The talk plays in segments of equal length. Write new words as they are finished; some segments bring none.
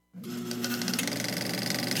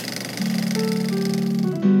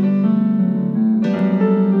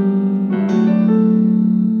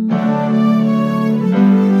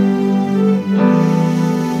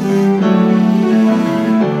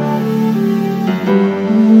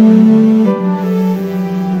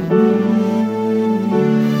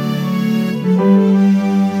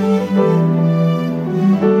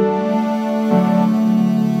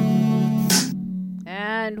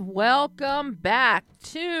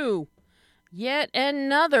to yet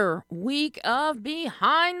another week of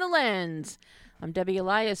Behind the Lens. I'm Debbie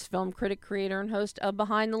Elias, film critic, creator, and host of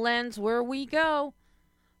Behind the Lens, where we go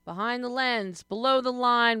behind the lens, below the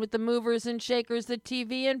line with the movers and shakers, the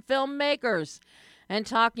TV and filmmakers, and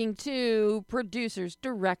talking to producers,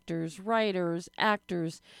 directors, writers,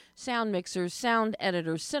 actors, sound mixers, sound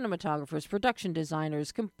editors, cinematographers, production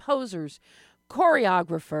designers, composers,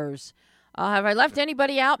 choreographers. Have I left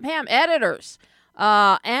anybody out, Pam? Editors.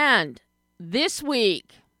 And this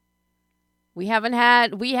week, we have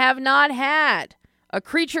not had a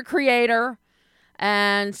creature creator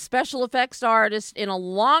and special effects artist in a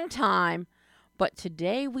long time, but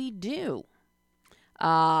today we do.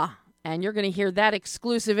 And you're going to hear that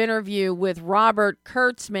exclusive interview with Robert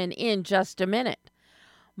Kurtzman in just a minute.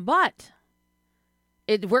 But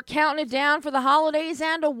we're counting it down for the holidays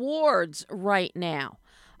and awards right now.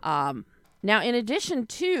 Now, in addition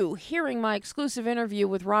to hearing my exclusive interview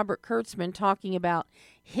with Robert Kurtzman talking about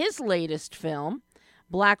his latest film,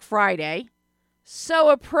 Black Friday, so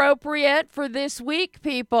appropriate for this week,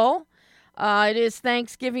 people. It is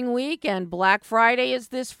Thanksgiving week, and Black Friday is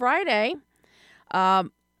this Friday.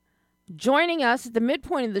 Joining us at the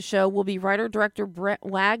midpoint of the show will be writer-director Brett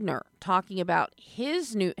Wagner talking about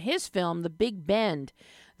his film, The Big Bend,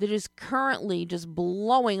 that is currently just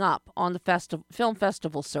blowing up on the film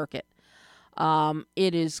festival circuit.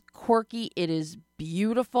 It is quirky. It is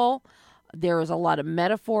beautiful. There is a lot of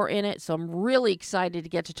metaphor in it, so I'm really excited to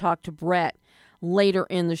get to talk to Brett later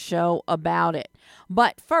in the show about it.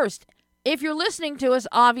 But first, if you're listening to us,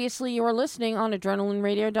 obviously you are listening on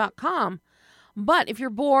adrenalineradio.com. But if you're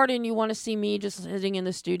bored and you want to see me just sitting in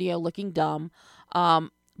the studio looking dumb,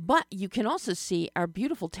 but you can also see our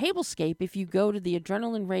beautiful tablescape if you go to the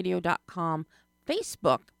adrenalineradio.com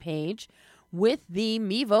Facebook page with the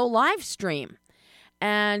Mevo live stream.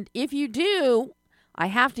 And if you do, I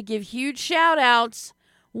have to give huge shout outs.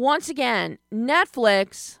 Once again,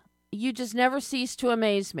 Netflix, you just never cease to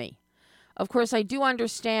amaze me. Of course, I do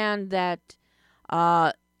understand that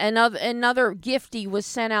another giftie was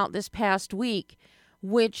sent out this past week,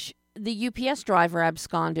 which the UPS driver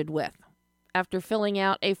absconded with after filling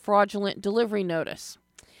out a fraudulent delivery notice.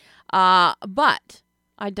 But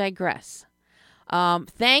I digress.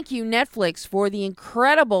 Thank you, Netflix, for the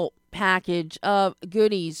incredible package of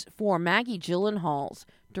goodies for Maggie Gyllenhaal's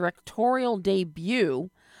directorial debut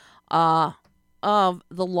of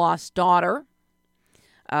The Lost Daughter.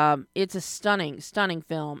 It's a stunning, stunning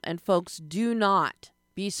film, and folks, do not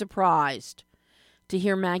be surprised to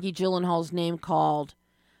hear Maggie Gyllenhaal's name called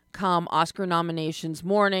come Oscar nominations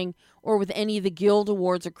morning or with any of the Guild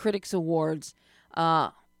Awards or Critics Awards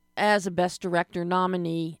as a Best Director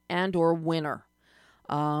nominee and or winner.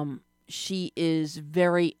 She is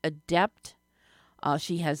very adept.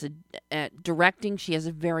 She has at directing. She has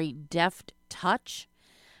a very deft touch,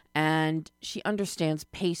 and she understands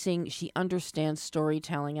pacing. She understands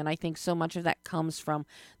storytelling, and I think so much of that comes from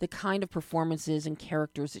the kind of performances and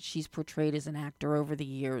characters that she's portrayed as an actor over the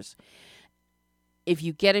years. If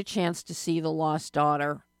you get a chance to see The Lost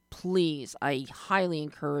Daughter, please, I highly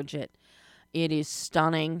encourage it. It is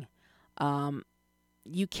stunning.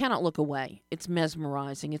 You cannot look away. It's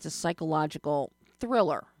mesmerizing. It's a psychological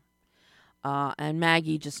thriller. And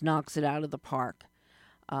Maggie just knocks it out of the park.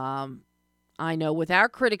 I know with our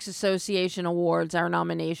Critics Association Awards, our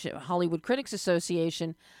nomination, Hollywood Critics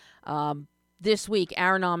Association, this week,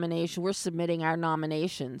 we're submitting our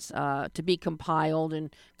nominations to be compiled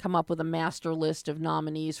and come up with a master list of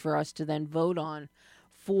nominees for us to then vote on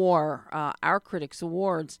for our Critics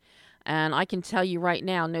Awards. And I can tell you right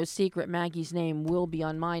now, no secret, Maggie's name will be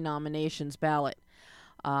on my nominations ballot.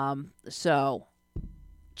 So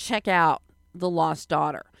check out The Lost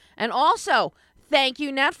Daughter. And also, thank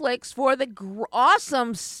you, Netflix, for the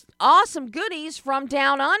awesome goodies from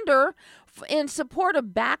Down Under in support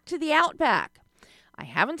of Back to the Outback. I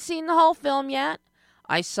haven't seen the whole film yet.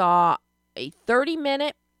 I saw a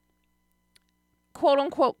 30-minute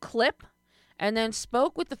quote-unquote clip and then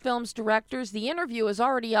spoke with the film's directors. The interview is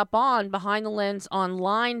already up on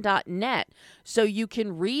BehindTheLensOnline.net, so you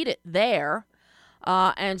can read it there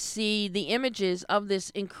and see the images of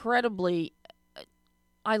this incredibly...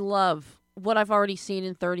 I love what I've already seen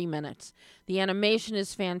in 30 minutes. The animation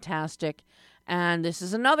is fantastic, and this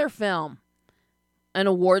is another film, an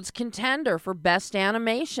awards contender for Best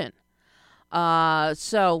Animation.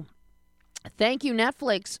 So thank you,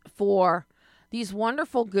 Netflix, for these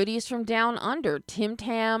wonderful goodies from Down Under. Tim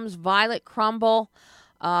Tams, Violet Crumble,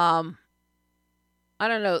 I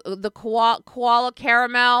don't know, the koala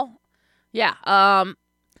caramel. Yeah.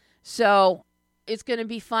 So it's going to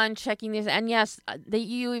be fun checking this. And yes,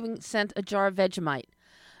 you even sent a jar of Vegemite.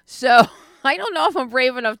 So I don't know if I'm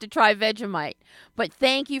brave enough to try Vegemite, but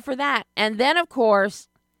thank you for that. And then, of course,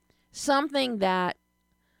 something that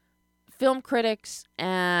film critics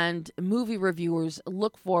and movie reviewers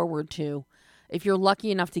look forward to, if you're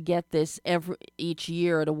lucky enough to get this each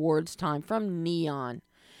year at awards time, from Neon.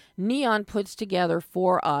 Neon puts together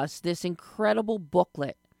for us this incredible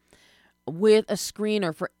booklet with a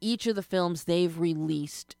screener for each of the films they've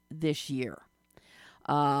released this year.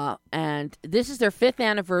 And this is their 5th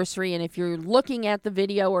anniversary. And if you're looking at the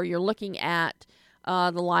video or you're looking at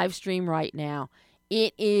the live stream right now,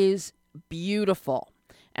 it is beautiful.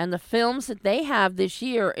 And the films that they have this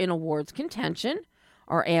year in awards contention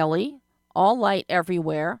are Allie, All Light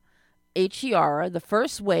Everywhere, H.E.R., The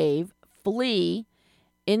First Wave, Flea,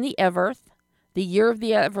 In the Everth, The Year of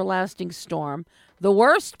the Everlasting Storm, The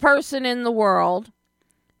Worst Person in the World.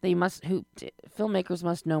 Filmmakers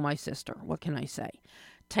must know my sister. What can I say?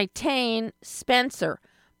 Titane, Spencer,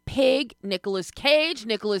 Pig, Nicolas Cage.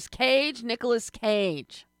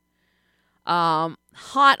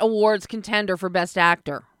 Hot awards contender for Best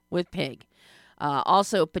Actor with Pig.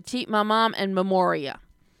 Also, Petite Maman and Memoria.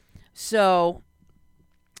 So,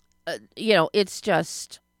 it's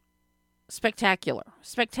just spectacular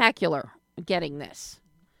getting this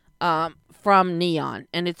from Neon.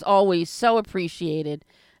 And it's always so appreciated.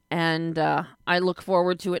 And I look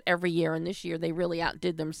forward to it every year. And this year, they really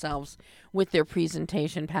outdid themselves with their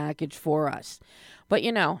presentation package for us. But,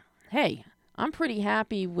 hey, I'm pretty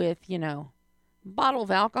happy with, a bottle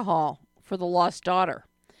of alcohol for the lost daughter.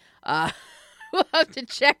 We'll have to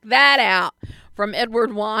check that out from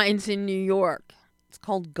Edward Wines in New York. It's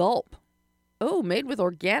called Gulp. Oh, made with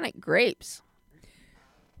organic grapes.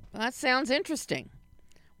 That sounds interesting.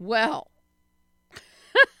 Well,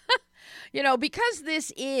 because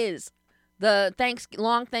this is the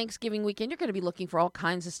long Thanksgiving weekend, you're going to be looking for all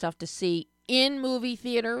kinds of stuff to see in movie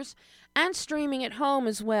theaters and streaming at home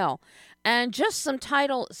as well. And just some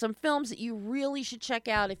films that you really should check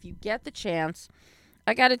out if you get the chance.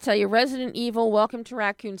 I got to tell you, Resident Evil, Welcome to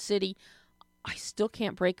Raccoon City. I still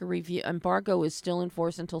can't break a review. Embargo is still in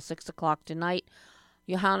force until 6 o'clock tonight.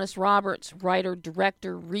 Johannes Roberts, writer,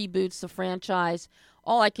 director, reboots the franchise.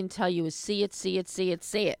 All I can tell you is see it.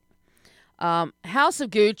 House of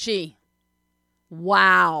Gucci.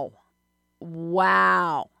 Wow.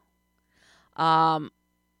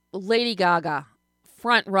 Lady Gaga,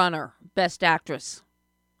 front runner, Best Actress.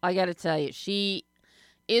 I got to tell you, she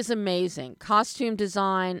is amazing. Costume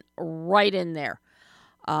design right in there.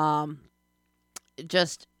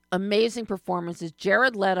 Just amazing performances.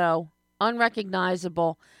 Jared Leto,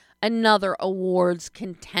 unrecognizable, another awards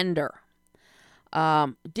contender.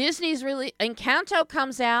 Disney's really Encanto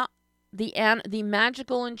comes out. The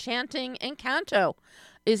magical enchanting Encanto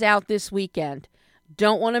is out this weekend.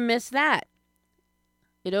 Don't want to miss that.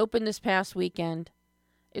 It opened this past weekend.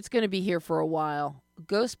 It's going to be here for a while.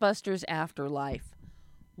 Ghostbusters Afterlife.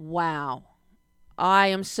 Wow. I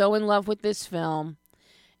am so in love with this film.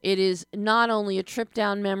 It is not only a trip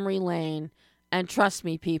down memory lane, and trust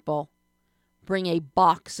me, people, bring a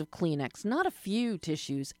box of Kleenex. Not a few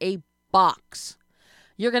tissues, a box.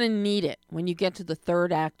 You're going to need it when you get to the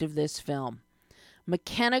third act of this film.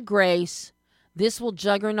 McKenna Grace, this will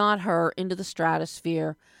juggernaut her into the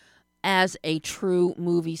stratosphere as a true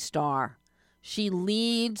movie star. She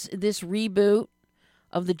leads this reboot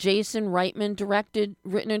of the Jason Reitman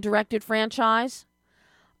written and directed franchise,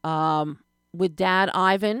 with Dad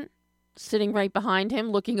Ivan sitting right behind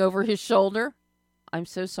him, looking over his shoulder. I'm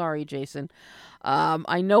so sorry, Jason.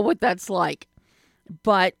 I know what that's like.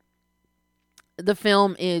 But the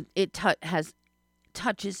film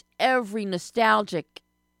touches every nostalgic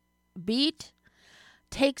beat,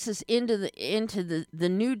 takes us into the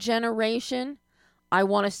new generation. I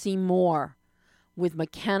want to see more with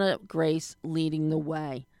McKenna Grace leading the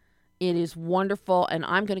way. It is wonderful, and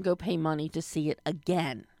I'm going to go pay money to see it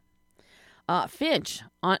again. Finch,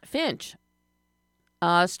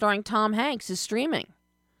 starring Tom Hanks, is streaming.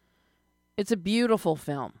 It's a beautiful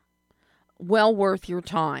film. Well worth your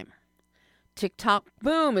time. TikTok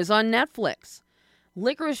Boom is on Netflix.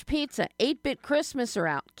 Licorice Pizza, 8-Bit Christmas are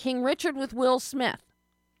out. King Richard with Will Smith.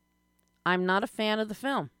 I'm not a fan of the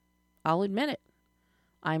film. I'll admit it.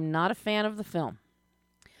 I'm not a fan of the film.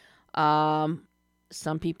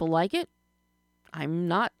 Some people like it. I'm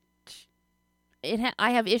not.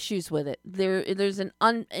 I have issues with it. There's an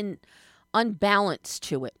unbalance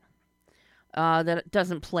to it that it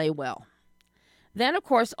doesn't play well. Then, of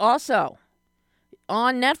course, also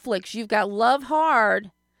on Netflix, you've got Love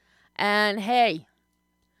Hard. And hey,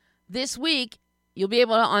 this week, you'll be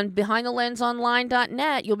able to, on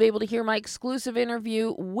BehindTheLensOnline.net, you'll be able to hear my exclusive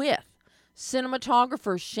interview with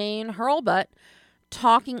cinematographer Shane Hurlbut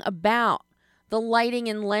talking about the lighting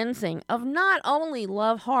and lensing of not only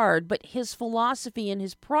Love Hard, but his philosophy and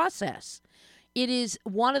his process. It is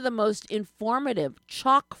one of the most informative,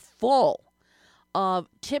 chock full of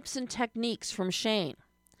tips and techniques from Shane.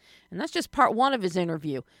 And that's just part one of his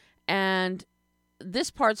interview. And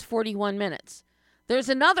this part's 41 minutes. There's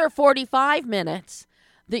another 45 minutes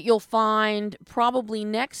that you'll find probably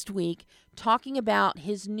next week talking about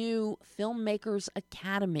his new Filmmakers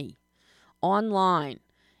Academy online.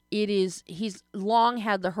 He's long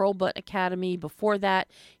had the Hurlbut Academy. Before that,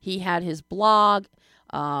 he had his blog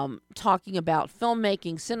talking about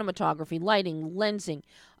filmmaking, cinematography, lighting, lensing,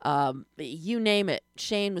 you name it.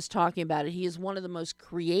 Shane was talking about it. He is one of the most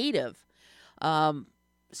creative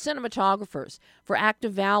cinematographers. For Act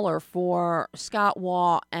of Valor, for Scott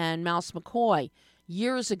Waugh and Mouse McCoy,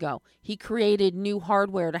 years ago, he created new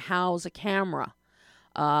hardware to house a camera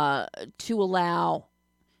to allow,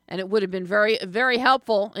 and it would have been very, very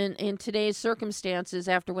helpful in today's circumstances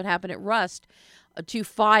after what happened at Rust, to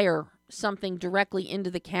fire something directly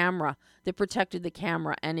into the camera that protected the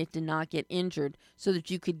camera and it did not get injured, so that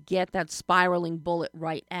you could get that spiraling bullet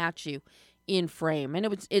right at you in frame.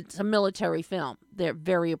 And it's a military film. They're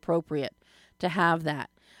very appropriate to have that.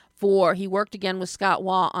 He worked again with Scott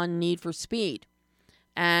Waugh on Need for Speed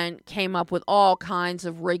and came up with all kinds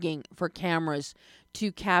of rigging for cameras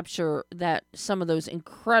to capture some of those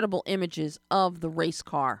incredible images of the race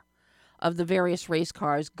car, of the various race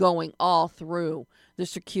cars going all through the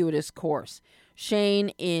circuitous course.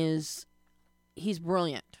 Shane he's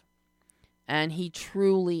brilliant, and he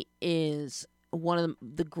truly is one of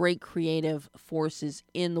the great creative forces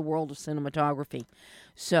in the world of cinematography.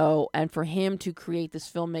 So, and for him to create this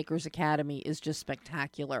Filmmakers Academy is just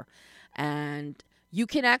spectacular. And you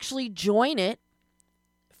can actually join it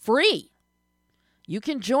free. You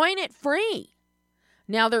can join it free.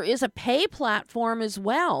 Now, there is a pay platform as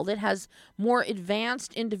well that has more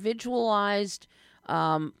advanced, individualized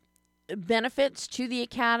benefits to the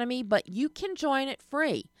Academy, but you can join it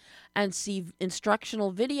free and see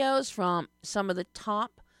instructional videos from some of the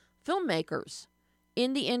top filmmakers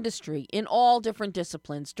in the industry in all different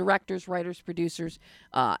disciplines: directors, writers, producers,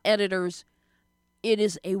 editors. It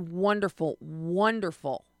is a wonderful,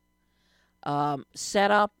 wonderful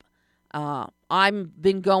setup. I've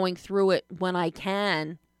been going through it when I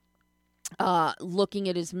can, looking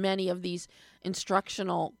at as many of these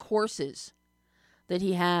instructional courses that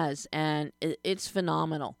he has, and it's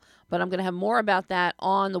phenomenal. But I'm going to have more about that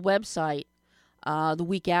on the website the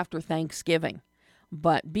week after Thanksgiving.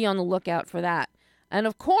 But be on the lookout for that. And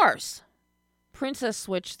of course, Princess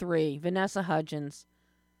Switch 3, Vanessa Hudgens,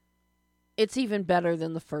 it's even better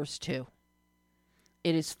than the first two.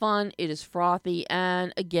 It is fun, it is frothy,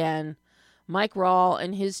 and again, Mike Rawl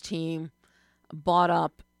and his team bought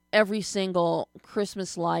up every single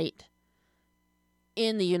Christmas light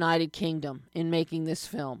in the United Kingdom in making this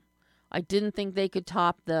film. I didn't think they could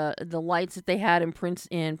top the lights that they had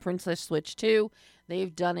in Princess Switch 2.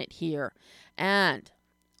 They've done it here. And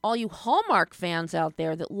all you Hallmark fans out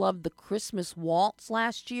there that loved the Christmas Waltz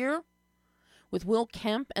last year with Will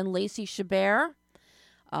Kemp and Lacey Chabert,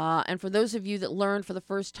 and for those of you that learned for the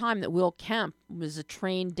first time that Will Kemp was a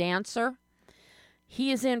trained dancer,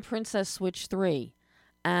 he is in Princess Switch 3,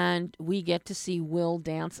 and we get to see Will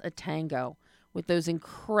dance a tango with those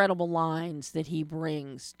incredible lines that he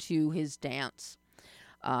brings to his dance.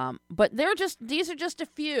 But these are just a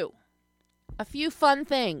few fun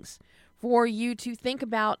things for you to think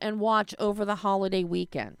about and watch over the holiday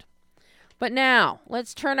weekend. But now,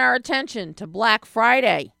 let's turn our attention to Black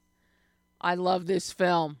Friday. I love this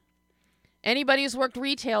film. Anybody who's worked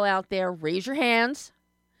retail out there, raise your hands.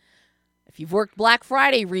 If you've worked Black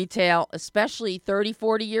Friday retail, especially 30,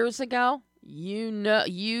 40 years ago, you know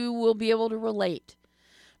you will be able to relate,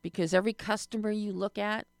 because every customer you look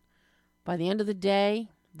at, by the end of the day,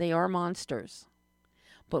 they are monsters.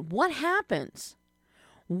 But what happens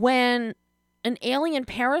when an alien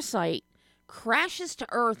parasite crashes to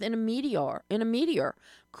Earth in a meteor,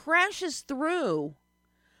 crashes through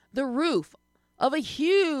the roof of a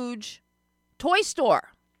huge toy store,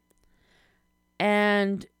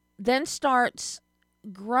 and then starts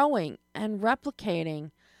growing and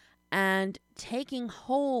replicating and taking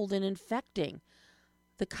hold and infecting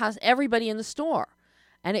everybody in the store?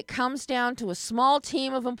 And it comes down to a small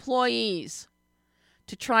team of employees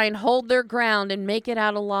to try and hold their ground and make it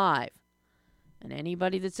out alive. And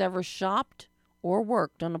anybody that's ever shopped or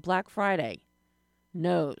worked on a Black Friday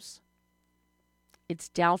knows it's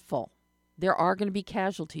doubtful. There are going to be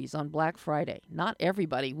casualties on Black Friday. Not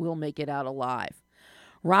everybody will make it out alive.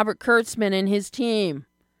 Robert Kurtzman and his team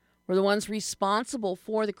were the ones responsible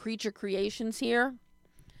for the creature creations here.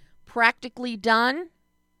 Practically done.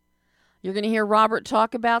 You're going to hear Robert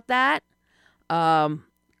talk about that.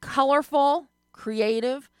 Colorful,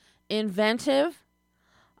 creative, inventive.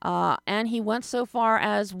 And he went so far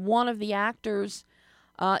as one of the actors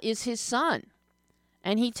is his son.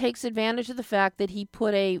 And he takes advantage of the fact that he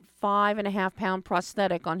put a 5.5-pound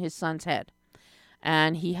prosthetic on his son's head.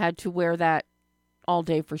 And he had to wear that all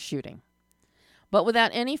day for shooting. But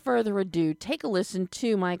without any further ado, take a listen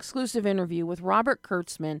to my exclusive interview with Robert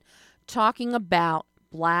Kurtzman talking about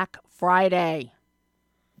Black Friday.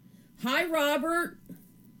 Hi, Robert.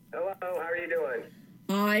 Hello, how are you doing?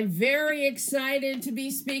 I'm very excited to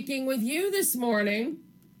be speaking with you this morning.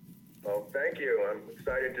 Well, thank you. I'm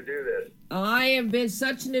excited to do this. I have been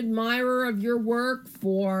such an admirer of your work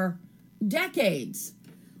for decades.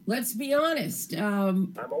 Let's be honest.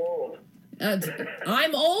 I'm old.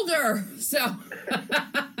 I'm older, so...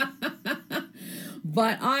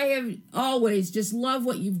 But I have always just loved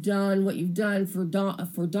what you've done for Don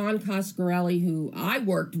Coscarelli, who I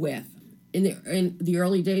worked with in the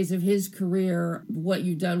early days of his career, what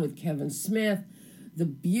you've done with Kevin Smith, the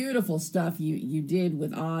beautiful stuff you did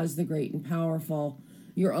with Oz the Great and Powerful,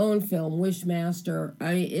 your own film, Wishmaster.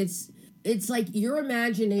 I mean, it's like your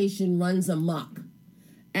imagination runs amok,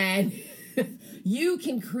 and you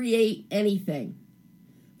can create anything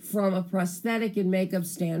from a prosthetic and makeup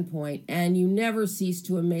standpoint, and you never cease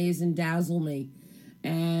to amaze and dazzle me.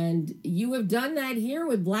 And you have done that here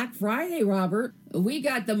with Black Friday, Robert. We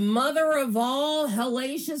got the mother of all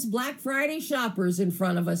hellacious Black Friday shoppers in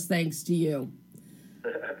front of us, thanks to you.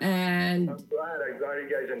 And I'm glad you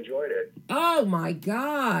guys enjoyed it. Oh my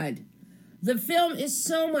God. The film is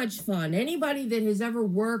so much fun. Anybody that has ever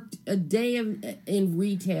worked a day in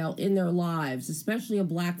retail in their lives, especially a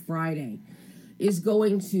Black Friday, is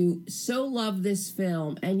going to so love this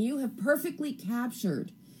film. And you have perfectly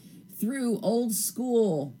captured, through old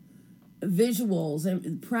school visuals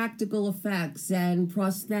and practical effects and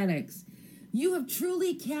prosthetics, you have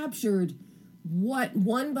truly captured what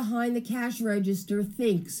one behind the cash register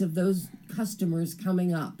thinks of those customers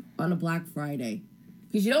coming up on a Black Friday.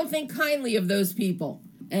 Because you don't think kindly of those people.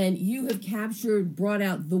 And you have brought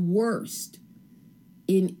out the worst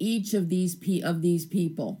in each of these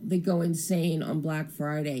people that go insane on Black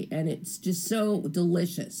Friday. And it's just so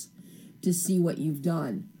delicious to see what you've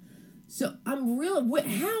done. So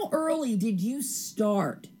how early did you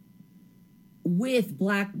start with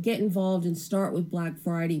get involved and start with Black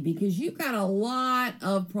Friday? Because you've got a lot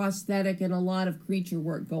of prosthetic and a lot of creature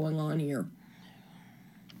work going on here.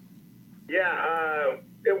 Yeah,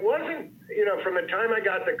 it wasn't, from the time I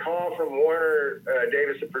got the call from Warner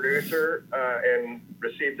Davis, the producer, and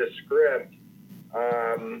received the script,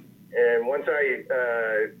 and once I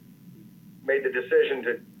made the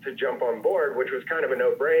decision to jump on board, which was kind of a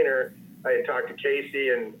no-brainer, I had talked to Casey,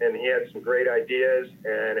 and he had some great ideas,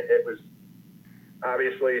 and it was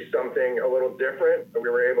obviously something a little different. We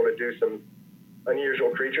were able to do some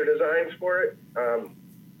unusual creature designs for it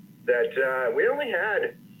that we only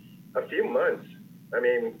had a few months. I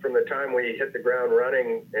mean, from the time we hit the ground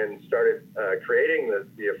running and started creating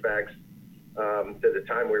the effects to the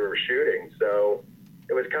time we were shooting. So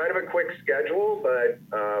it was kind of a quick schedule, but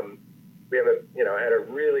we have I had a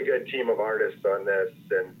really good team of artists on this,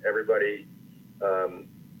 and everybody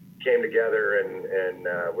came together and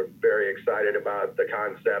we're very excited about the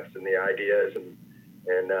concepts and the ideas, and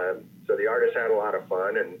so the artists had a lot of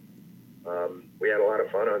fun, and we had a lot of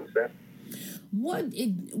fun on set. What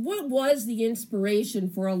was the inspiration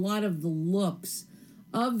for a lot of the looks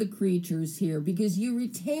of the creatures here? Because you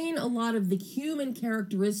retain a lot of the human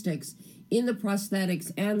characteristics in the prosthetics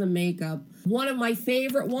and the makeup. One of my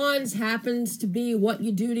favorite ones happens to be what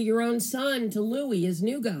you do to your own son, to Louis, his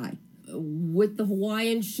new guy, with the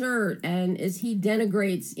Hawaiian shirt, and as he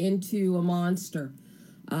denigrates into a monster.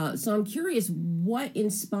 So I'm curious, what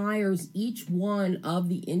inspires each one of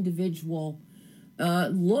the individual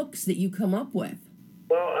looks that you come up with?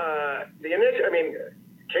 Well,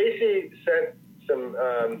 Casey sent some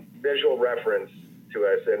visual reference to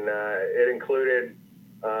us, and it included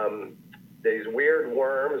these weird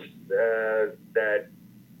worms that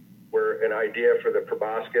were an idea for the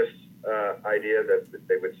proboscis idea that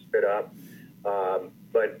they would spit up.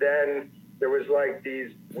 But then there was like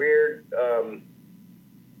these weird, there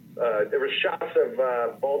were shots of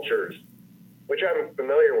vultures, which I'm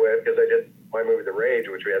familiar with because I did my movie The Rage,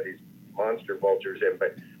 which we had these monster vultures in,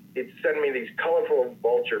 but he'd send me these colorful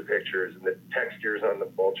vulture pictures and the textures on the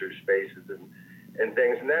vultures' faces and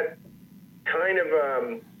things, and that kind of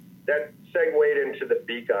that segued into the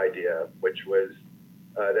beak idea, which was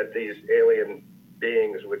that these alien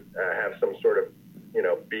beings would have some sort of,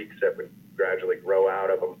 beaks that would gradually grow out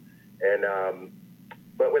of them. And,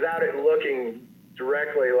 but without it looking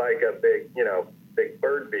directly like a big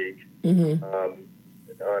bird beak. Mm-hmm.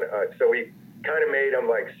 So we kind of made them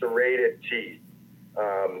like serrated teeth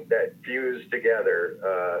that fused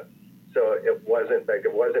together. So it wasn't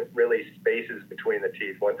really spaces between the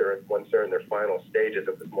teeth once they're in their final stages.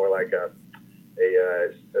 It was more like a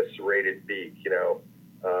serrated beak,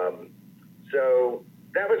 So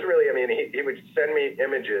that was really, he would send me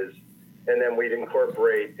images, and then we'd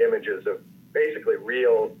incorporate images of basically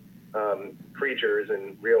real creatures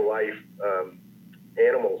and real life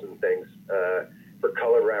animals and things for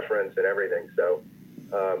color reference and everything. So,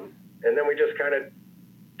 and then we just kind of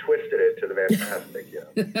twisted it to the fantastic,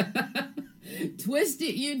 Twist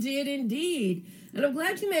it, you did indeed. And I'm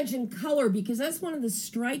glad you mentioned color, because that's one of the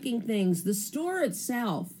striking things. The store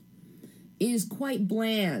itself is quite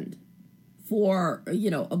bland for,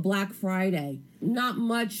 a Black Friday. Not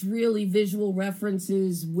much really visual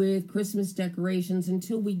references with Christmas decorations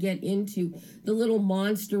until we get into the little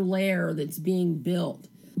monster lair that's being built.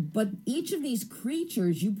 But each of these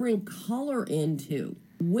creatures you bring color into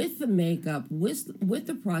with the makeup, with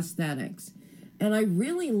the prosthetics. And I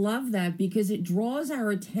really love that, because it draws our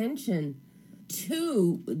attention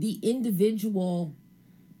to the individual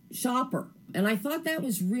shopper. And I thought that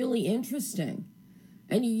was really interesting.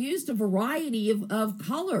 And you used a variety of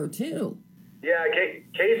color, too. Yeah,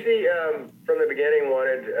 Casey, from the beginning,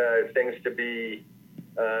 wanted things to be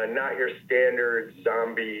not your standard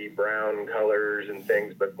zombie brown colors and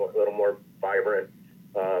things, but a little more vibrant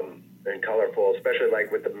and colorful, especially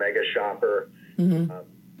like with the Mega Shopper. Mm-hmm.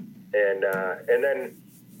 And then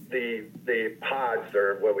the pods,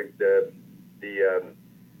 or the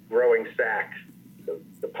growing sack,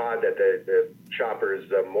 the pod that the shoppers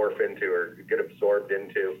morph into or get absorbed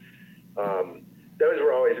into. Those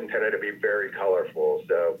were always intended to be very colorful.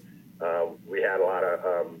 So we had a lot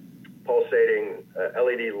of pulsating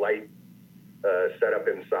LED light set up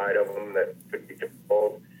inside of them that could be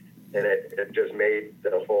controlled, and it just made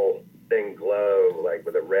the whole thing glow, like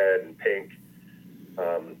with a red and pink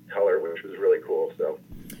color, which was really cool. So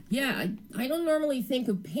yeah, I don't normally think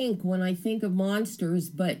of pink when I think of monsters,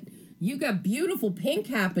 but you got beautiful pink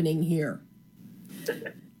happening here.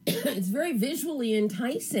 It's very visually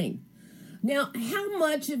enticing. Now, how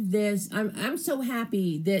much of this, I'm so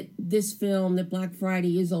happy that this film, that Black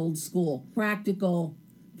Friday, is old school. Practical,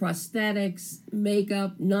 prosthetics,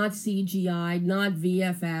 makeup, not CGI, not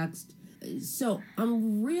VFX. So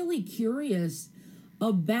I'm really curious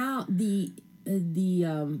about the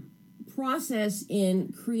process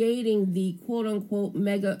in creating the quote-unquote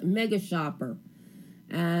mega shopper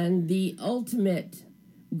and the ultimate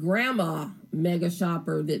grandma mega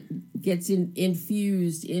shopper that gets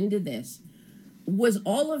infused into this. Was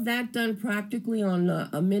all of that done practically on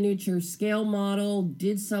a miniature scale model?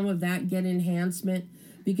 Did some of that get enhancement?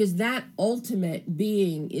 Because that ultimate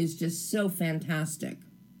being is just so fantastic.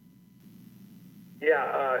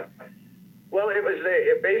 Yeah, well, it was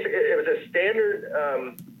a standard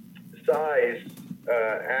size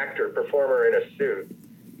actor performer in a suit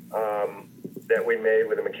that we made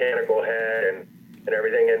with a mechanical head and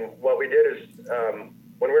everything. And what we did is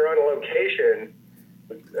when we were on a location,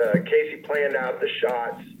 Casey planned out the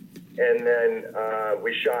shots, and then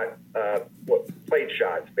we shot plate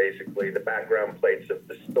shots, basically the background plates of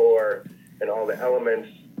the store and all the elements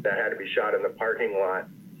that had to be shot in the parking lot.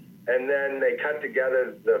 And then they cut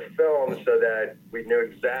together the film so that we knew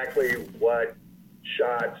exactly what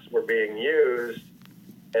shots were being used.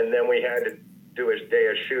 And then we had to do a day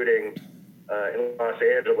of shooting in Los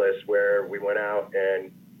Angeles, where we went out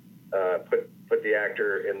and put the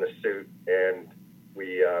actor in the suit, and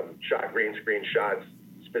we shot green screen shots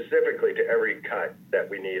specifically to every cut that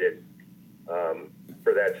we needed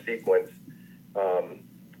for that sequence.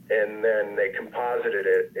 And then they composited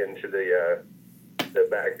it into the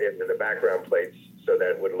background plates so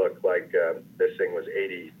that it would look like this thing was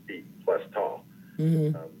 80 feet plus tall.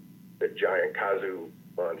 Mm-hmm. The giant Kazu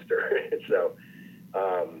monster. So,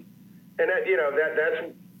 and that's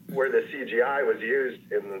where the CGI was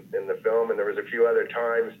used in the film. And there was a few other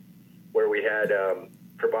times where we had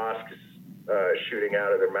proboscis shooting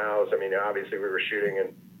out of their mouths. I mean, obviously we were shooting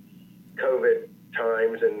in COVID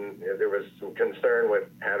times, and there was some concern with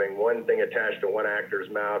having one thing attached to one actor's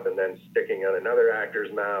mouth and then sticking on another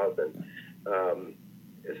actor's mouth. And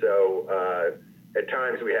so at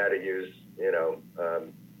times we had to use,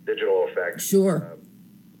 digital effects. Sure.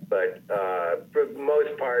 But for the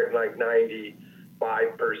most part, like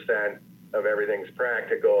 95% of everything's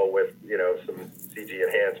practical with, some CG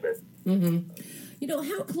enhancement. Mm-hmm.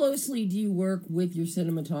 How closely do you work with your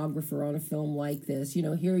cinematographer on a film like this?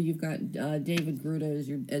 Here you've got David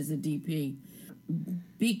Gruda as the DP.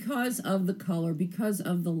 Because of the color, because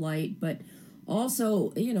of the light, but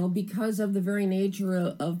also, because of the very nature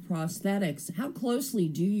of prosthetics, how closely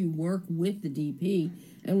do you work with the DP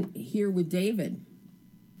and here with David?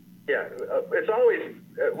 Yeah, it's always,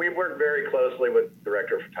 we work very closely with the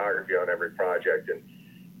director of photography on every project. And,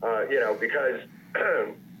 because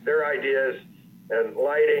their ideas and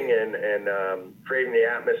lighting and creating the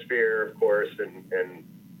atmosphere, of course, and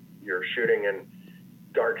you're shooting in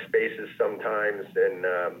dark spaces sometimes,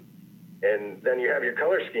 and then you have your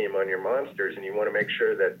color scheme on your monsters, and you want to make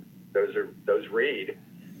sure that those read.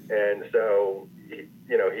 And so,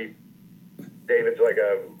 David's like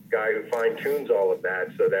a guy who fine tunes all of that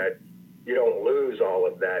so that you don't lose all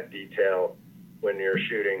of that detail when you're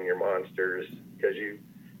shooting your monsters, because you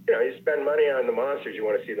spend money on the monsters, you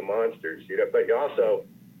want to see the monsters, but you also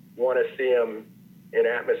want to see them in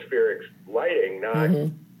atmospheric lighting, not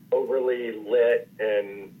overly lit,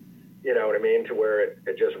 and you know what I mean, to where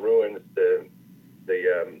it just ruins the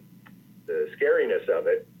scariness of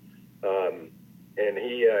it. And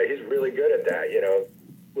he's really good at that,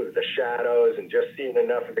 with the shadows and just seeing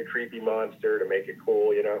enough of the creepy monster to make it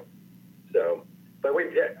cool, So, but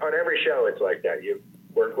on every show it's like that. You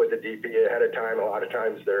work with the DP ahead of time. A lot of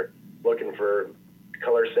times they're looking for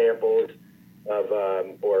color samples of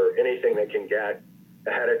or anything they can get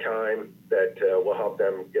ahead of time that will help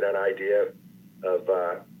them get an idea of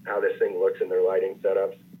how this thing looks in their lighting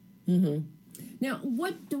setups. Mm-hmm. Now,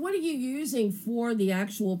 what are you using for the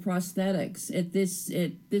actual prosthetics at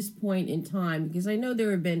this point in time? Because I know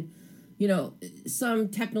there have been, some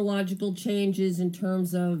technological changes in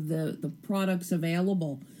terms of the products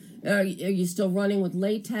available. Are you still running with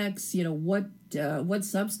latex? What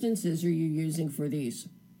substances are you using for these?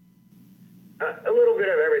 A little bit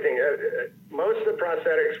of everything. Most of the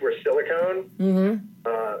prosthetics were silicone,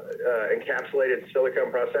 encapsulated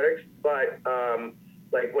silicone prosthetics, but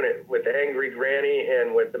like with Angry Granny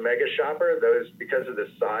and with the Mega Shopper, those, because of the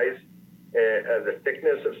size and the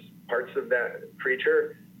thickness of parts of that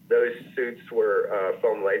creature, those suits were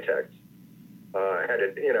foam latex.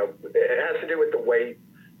 It has to do with the weight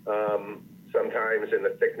sometimes and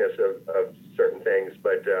the thickness of certain things.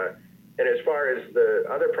 But and as far as the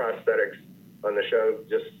other prosthetics on the show,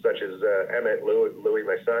 just such as Emmett, Louis,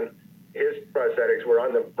 my son, his prosthetics were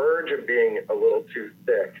on the verge of being a little too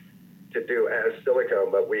thick to do as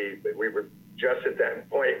silicone, but we were just at that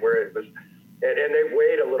point where it was, and they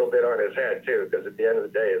weighed a little bit on his head too, because at the end of the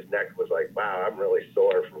day, his neck was like, wow, I'm really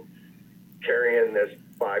sore from carrying this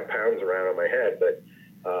 5 pounds around on my head. But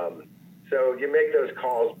so you make those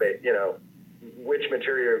calls, which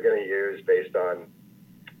material you're going to use based on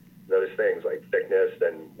those things like thickness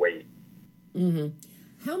and weight. Mm-hmm.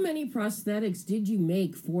 How many prosthetics did you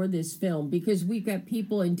make for this film? Because we've got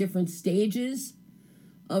people in different stages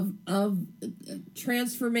of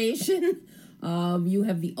transformation. You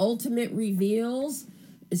have the ultimate reveals.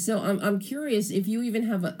 So I'm curious if you even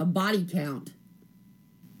have a body count.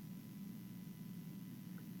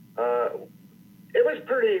 It was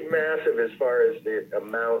pretty massive as far as the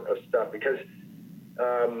amount of stuff, because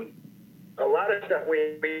a lot of stuff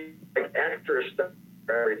we like extra stuff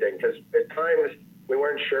for everything, because at times we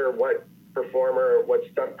weren't sure what performer, what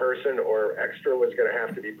stunt person or extra was going to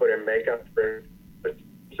have to be put in makeup for.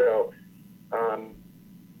 So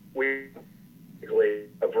we basically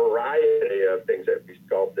a variety of things that we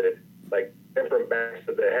sculpted, like different backs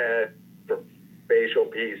of the head for facial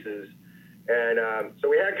pieces. And so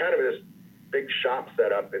we had kind of this big shop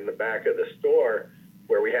set up in the back of the store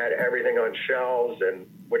where we had everything on shelves, and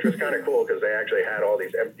which was kind of cool because they actually had all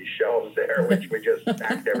these empty shelves there, which we just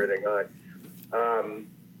stacked everything on.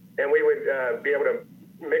 And we would be able to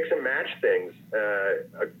mix and match things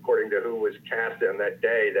according to who was cast on that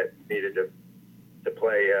day that needed to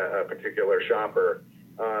play a particular shopper.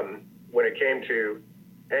 When it came to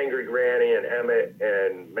Angry Granny and Emmett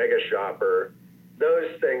and Mega Shopper,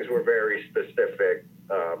 those things were very specific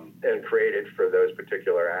and created for those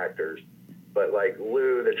particular actors. But like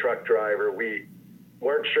Lou, the truck driver, we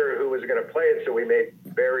weren't sure who was going to play it, so we made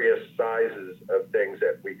various sizes of things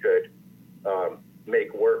that we could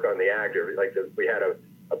make work on the actor. Like we had a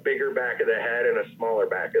bigger back of the head and a smaller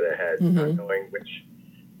back of the head, not knowing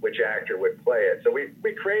which actor would play it. So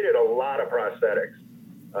we created a lot of prosthetics,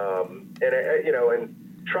 and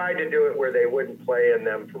tried to do it where they wouldn't play in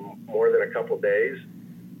them for more than a couple days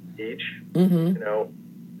each.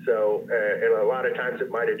 So and a lot of times it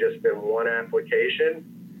might have just been one application,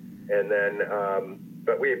 and then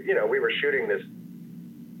but we were shooting this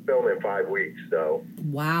film in 5 weeks. So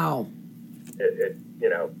wow.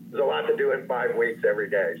 there's a lot to do in 5 weeks every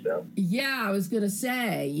day. So yeah, I was gonna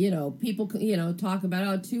say, people, talk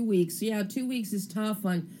about 2 weeks. Yeah, 2 weeks is tough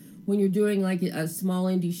on when you're doing like a small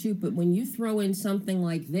indie shoot, but when you throw in something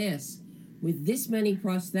like this with this many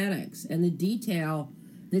prosthetics and the detail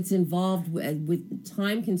that's involved with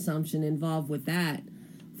time consumption involved with that,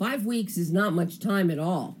 5 weeks is not much time at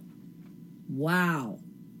all. Wow.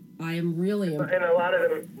 I am really impressed. And a lot of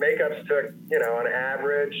the makeups took, on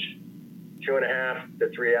average, 2.5 to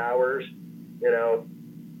 3 hours,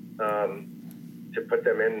 to put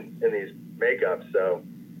them in these makeups. So,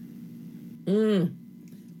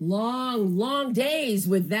 long days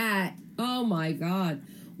with that. Oh my God.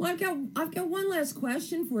 Well, I've got one last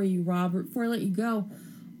question for you, Robert, before I let you go.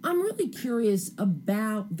 I'm really curious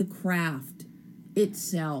about the craft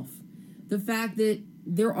itself. The fact that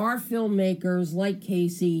there are filmmakers like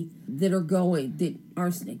Casey that are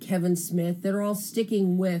Kevin Smith, that are all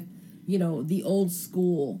sticking with, the old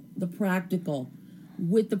school, the practical,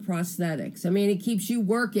 with the prosthetics. I mean, it keeps you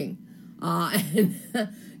working and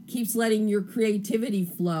keeps letting your creativity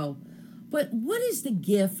flow. But what is the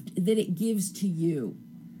gift that it gives to you?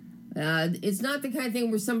 It's not the kind of thing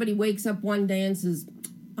where somebody wakes up one day and says,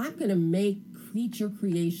 I'm going to make creature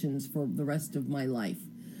creations for the rest of my life.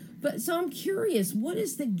 But so I'm curious, what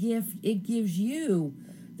is the gift it gives you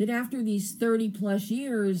that after these 30 plus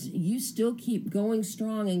years, you still keep going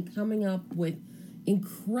strong and coming up with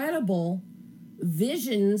incredible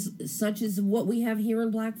visions such as what we have here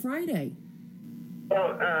on Black Friday?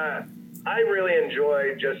 Well, I really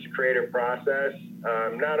enjoy just the creative process,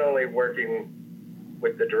 not only working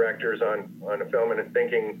with the directors on a film and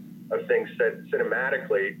thinking of things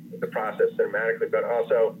cinematically, the process cinematically, but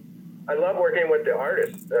also I love working with the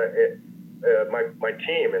artists, my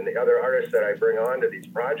team and the other artists that I bring on to these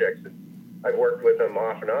projects. I've worked with them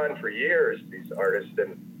off and on for years, these artists,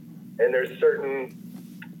 and there's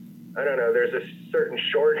there's a certain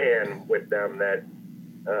shorthand with them that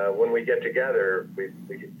when we get together, we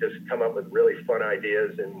just come up with really fun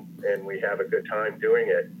ideas and we have a good time doing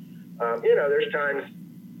it. There's times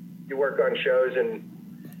you work on shows and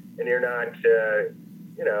you're not,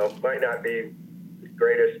 might not be the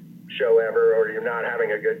greatest show ever, or you're not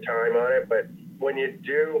having a good time on it. But when it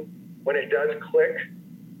does click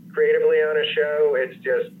creatively on a show, it's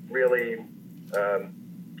just really,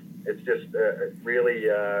 it's just a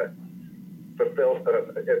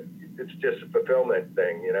fulfillment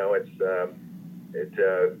thing.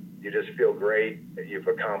 You just feel great that you've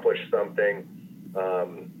accomplished something.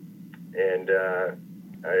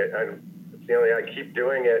 I keep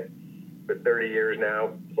doing it for 30 years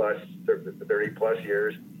now, plus 30 plus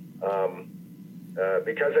years,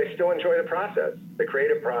 because I still enjoy the process, the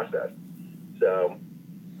creative process. So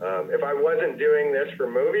if I wasn't doing this for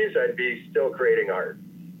movies, I'd be still creating art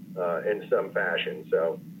in some fashion.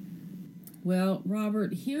 So, well,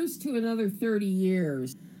 Robert, here's to another 30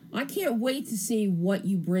 years. I can't wait to see what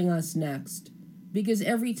you bring us next, because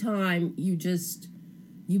every time you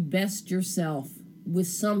best yourself with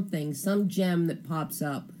something, some gem that pops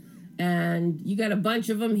up, and you got a bunch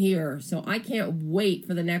of them here. So I can't wait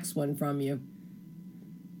for the next one from you.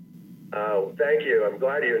 Oh, thank you. I'm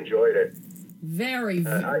glad you enjoyed it. Very.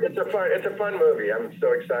 It's a fun movie. I'm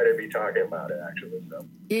so excited to be talking about it, actually. So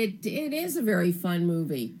it is a very fun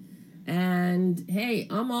movie. And hey,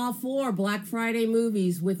 I'm all for Black Friday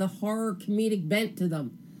movies with a horror comedic bent to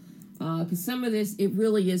them. Because some of this, it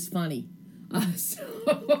really is funny.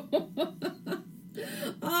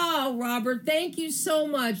 Oh, Robert, thank you so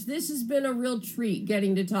much. This has been a real treat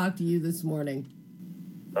getting to talk to you this morning.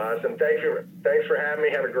 Awesome. Thanks for having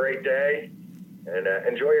me. Have a great day. And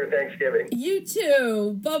enjoy your Thanksgiving. You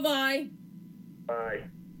too. Bye-bye. Bye.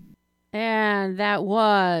 And that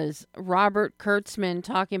was Robert Kurtzman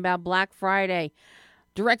talking about Black Friday,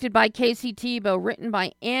 directed by Casey Tebow, written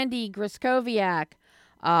by Andy Griskoviak.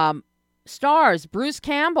 Stars Bruce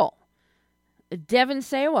Campbell, Devin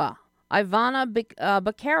Sawa, Ivana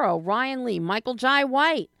Baquero, Ryan Lee, Michael Jai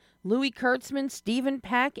White, Louis Kurtzman, Stephen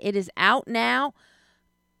Peck. It is out now.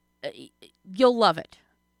 You'll love it.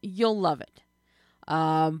 You'll love it.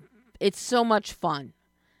 It's so much fun.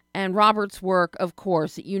 And Robert's work, of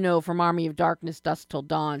course, from Army of Darkness, Dusk Till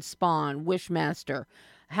Dawn, Spawn, Wishmaster,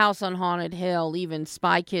 House on Haunted Hill, even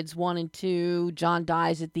Spy Kids 1 and 2, John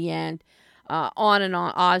Dies at the End, on and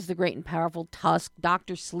on, Oz the Great and Powerful, Tusk,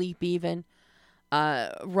 Dr. Sleep even.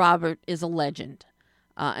 Robert is a legend,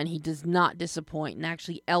 and he does not disappoint and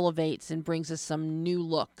actually elevates and brings us some new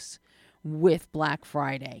looks with Black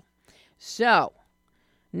Friday. So,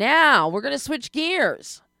 now we're going to switch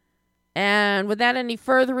gears. And without any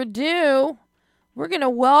further ado, We're going to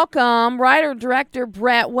welcome writer-director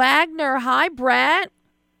Brett Wagner. Hi, Brett.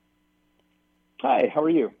 Hi, how are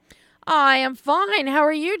you? I am fine. How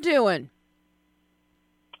are you doing?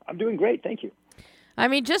 I'm doing great, thank you. I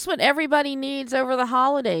mean, just what everybody needs over the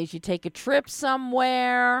holidays. You take a trip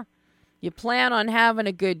somewhere, you plan on having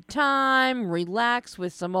a good time, relax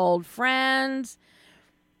with some old friends.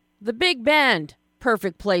 The Big Bend,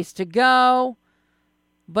 perfect place to go.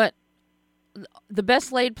 But the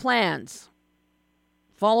best laid plans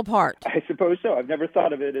fall apart. I suppose so. I've never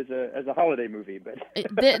thought of it as a holiday movie, but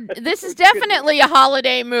this is definitely a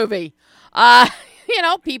holiday movie.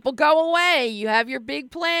 People go away. You have your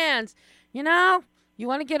big plans. You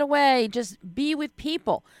want to get away. Just be with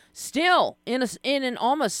people. Still in an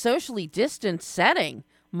almost socially distant setting,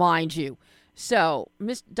 mind you. So,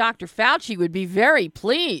 Dr. Fauci would be very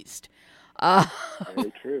pleased.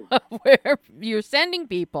 Very true. Where you're sending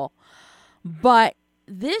people. But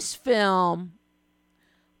this film,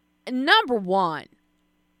 number one,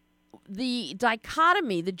 the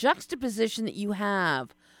dichotomy, the juxtaposition that you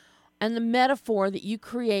have and the metaphor that you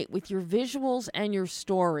create with your visuals and your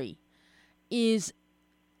story is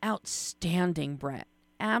outstanding, Brett.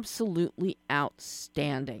 Absolutely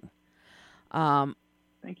outstanding. Thank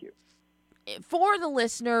you. For the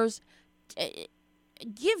listeners,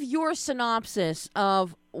 give your synopsis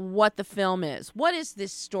of what the film is. What is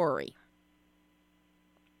this story?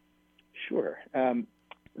 Sure.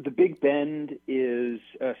 The Big Bend is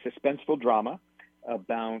a suspenseful drama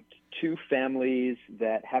about two families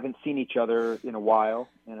that haven't seen each other in a while,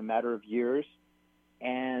 in a matter of years.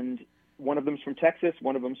 And one of them's from Texas,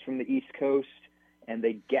 one of them's from the East Coast, and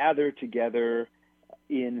they gather together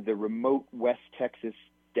in the remote West Texas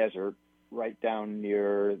desert, right down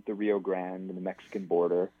near the Rio Grande and the Mexican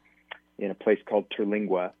border, in a place called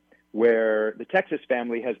Terlingua, where the Texas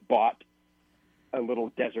family has bought a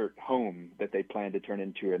little desert home that they plan to turn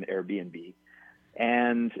into an Airbnb.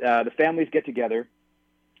 And the families get together.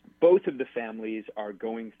 Both of the families are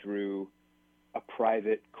going through a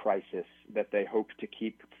private crisis that they hope to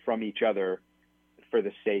keep from each other for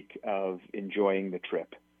the sake of enjoying the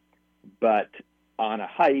trip. But on a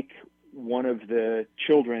hike, one of the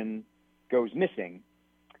children goes missing,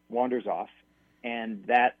 wanders off, and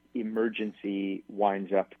that emergency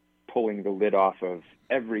winds up pulling the lid off of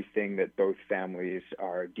everything that both families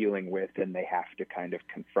are dealing with, and they have to kind of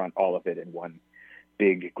confront all of it in one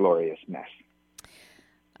big, glorious mess.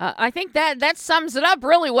 I think that sums it up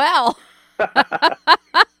really well. I've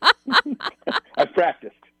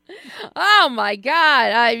practiced. Oh, my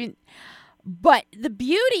God. But the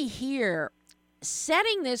beauty here,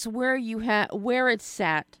 setting this where where it's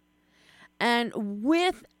set, and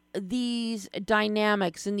with these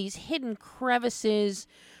dynamics and these hidden crevices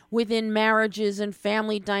within marriages and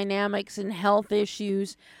family dynamics and health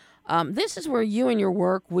issues, this is where you and your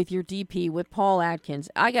work with your DP, with Paul Atkins,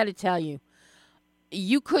 I got to tell you,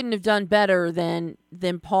 you couldn't have done better than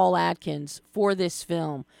Paul Atkins for this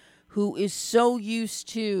film, who is so used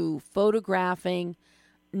to photographing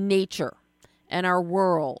nature and our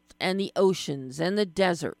world and the oceans and the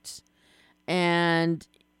deserts. And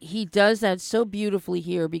he does that so beautifully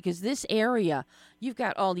here, because this area, you've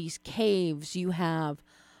got all these caves, you have,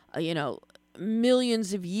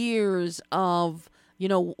 millions of years of,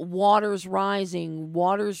 waters rising,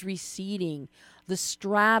 waters receding, the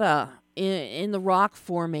strata in the rock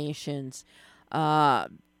formations,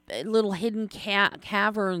 little hidden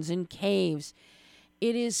caverns and caves.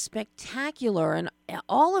 It is spectacular, and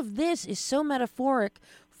all of this is so metaphoric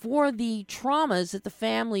for the traumas that the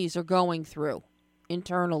families are going through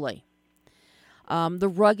internally,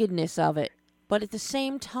 the ruggedness of it. But at the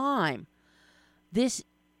same time, the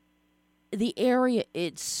area,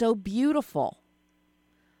 it's so beautiful.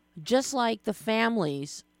 Just like the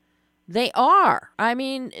families, they are. I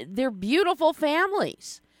mean, they're beautiful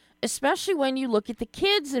families, especially when you look at the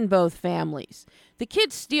kids in both families. The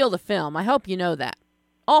kids steal the film. I hope you know that.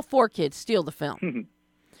 All four kids steal the film.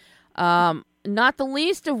 Not the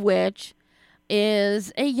least of which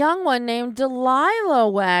is a young one named Delilah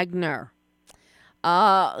Wagner,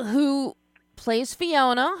 who plays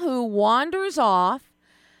Fiona, who wanders off.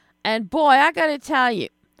 And boy, I got to tell you,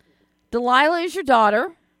 Delilah is your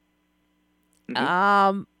daughter.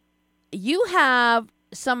 Mm-hmm. You have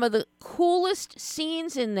some of the coolest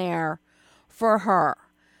scenes in there for her.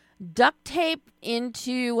 Duct tape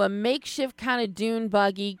into a makeshift kind of dune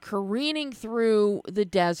buggy, careening through the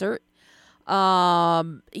desert.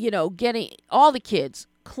 Getting all the kids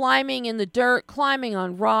climbing in the dirt, climbing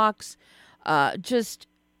on rocks.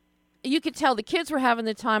 You could tell the kids were having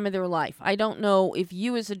the time of their life. I don't know if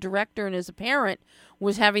you as a director and as a parent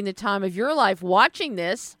was having the time of your life watching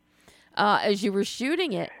this. as you were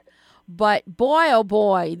shooting it. But boy, oh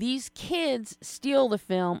boy, these kids steal the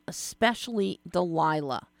film, especially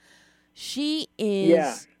Delilah. She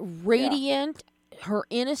is radiant, her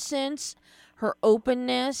innocence, her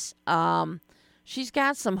openness. She's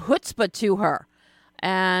got some chutzpah to her.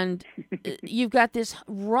 And you've got this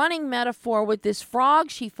running metaphor with this frog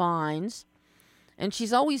she finds. And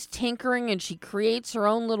she's always tinkering, and she creates her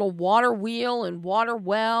own little water wheel and water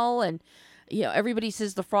well. And, everybody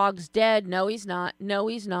says the frog's dead. No, he's not. No,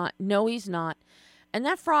 he's not. No, he's not. And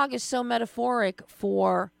that frog is so metaphoric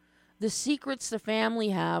for the secrets the family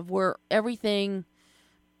have, where everything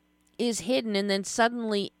is hidden, and then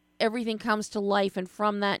suddenly everything comes to life, and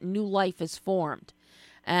from that, new life is formed.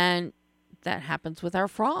 And that happens with our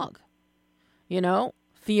frog.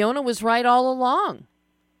 Fiona was right all along.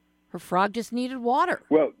 Her frog just needed water.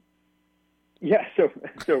 Well, yeah. So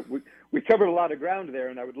we covered a lot of ground there,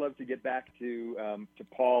 and I would love to get back to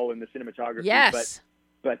Paul and the cinematography. Yes.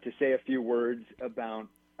 But to say a few words about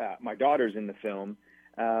my daughters in the film.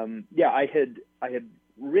 I had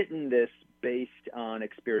written this based on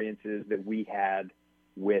experiences that we had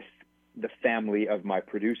with the family of my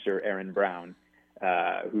producer, Aaron Brown,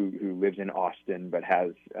 who lives in Austin but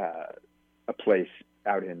has a place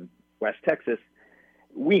out in West Texas.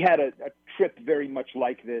 We had a trip very much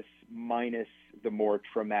like this, minus the more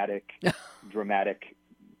traumatic, dramatic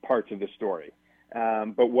parts of the story.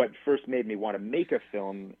 But what first made me want to make a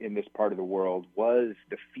film in this part of the world was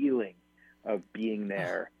the feeling of being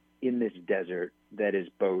there in this desert that is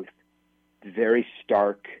both very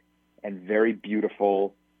stark and very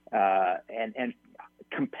beautiful, and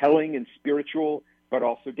compelling and spiritual, but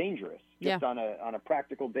also dangerous. Just on a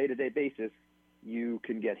practical day-to-day basis, you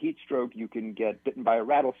can get heat stroke, you can get bitten by a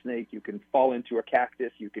rattlesnake, you can fall into a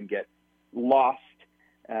cactus, you can get lost.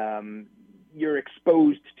 You're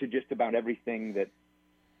exposed to just about everything that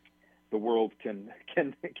the world can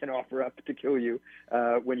offer up to kill you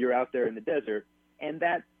when you're out there in the desert, and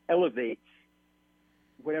that elevates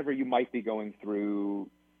whatever you might be going through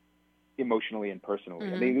emotionally and personally.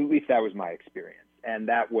 Mm-hmm. I mean, at least that was my experience, and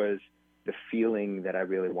that was the feeling that I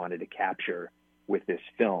really wanted to capture with this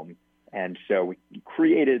film. And so we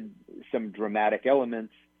created some dramatic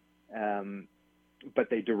elements, but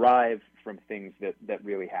they derive from things that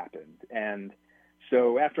really happened. And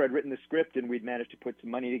so after I'd written the script and we'd managed to put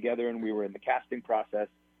some money together and we were in the casting process,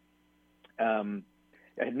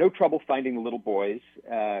 I had no trouble finding the little boys,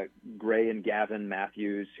 Gray and Gavin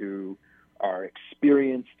Matthews, who are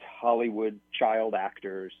experienced Hollywood child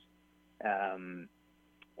actors.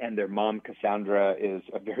 And their mom, Cassandra, is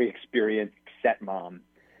a very experienced set mom.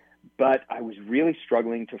 But I was really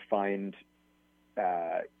struggling to find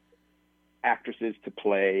actresses to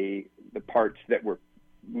play the parts that were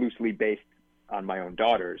loosely based on my own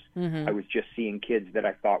daughters. Mm-hmm. I was just seeing kids that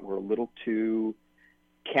I thought were a little too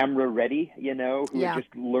camera ready, who had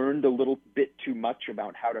just learned a little bit too much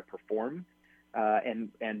about how to perform,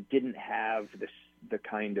 and didn't have the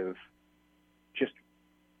kind of just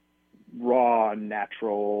raw,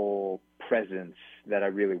 natural presence that I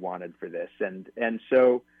really wanted for this. And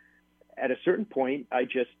so at a certain point, I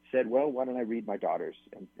just said, well, why don't I read my daughters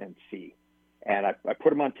and see? And I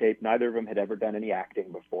put them on tape. Neither of them had ever done any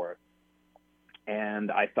acting before.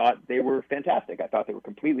 And I thought they were fantastic. I thought they were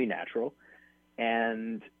completely natural.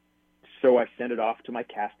 And so I sent it off to my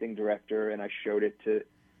casting director, and I showed it to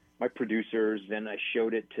my producers, and I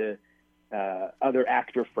showed it to other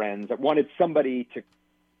actor friends. I wanted somebody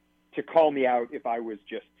to call me out if I was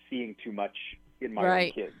just seeing too much in my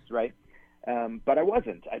own kids, right? But I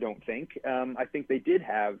wasn't, I don't think. I think they did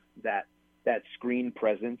have that screen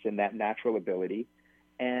presence and that natural ability.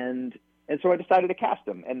 And so I decided to cast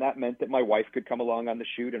them. And that meant that my wife could come along on the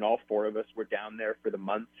shoot, and all four of us were down there for the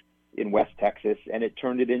month in West Texas. And it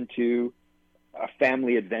turned it into a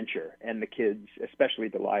family adventure. And the kids, especially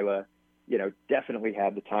Delilah, definitely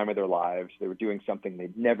had the time of their lives. They were doing something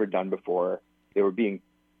they'd never done before. They were being,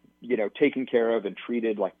 taken care of and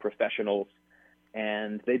treated like professionals.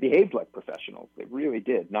 And they behaved like professionals. They really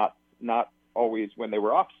did. Not always when they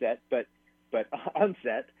were off set, but on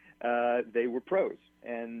set, they were pros.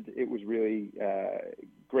 And it was really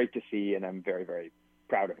great to see, and I'm very, very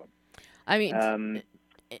proud of them. I mean,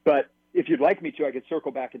 but if you'd like me to, I could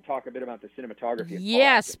circle back and talk a bit about the cinematography.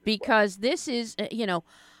 Yes, because this is,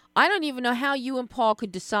 I don't even know how you and Paul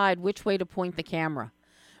could decide which way to point the camera,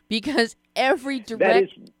 because every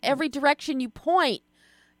direction you point,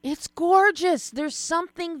 it's gorgeous. There's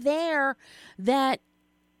something there that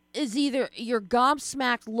is either you're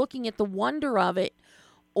gobsmacked looking at the wonder of it,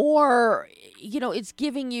 or, it's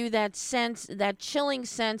giving you that sense, that chilling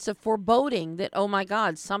sense of foreboding that, oh my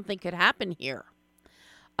God, something could happen here.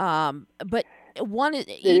 But It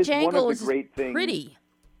each is one angle of the is great things. pretty.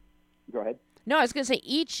 Go ahead. No, I was going to say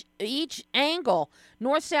each angle,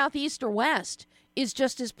 north, south, east, or west, is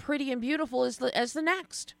just as pretty and beautiful as the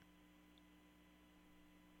next.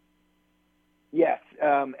 Yes,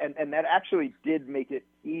 and that actually did make it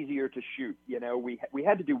easier to shoot. We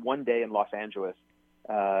had to do one day in Los Angeles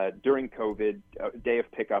during COVID, day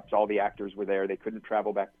of pickups. All the actors were there. They couldn't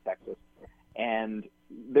travel back to Texas. And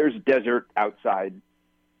there's desert outside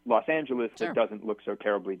Los Angeles Sure. that doesn't look so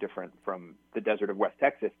terribly different from the desert of West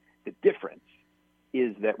Texas. The difference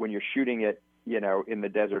is that when you're shooting it, in the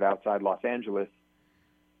desert outside Los Angeles,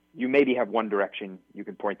 you maybe have one direction you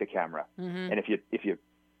can point the camera. Mm-hmm. And if you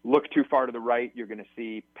look too far to the right, you're going to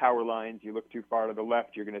see power lines. You look too far to the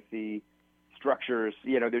left, you're going to see structures.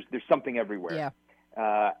 There's something everywhere.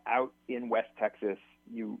 Yeah. Out in West Texas,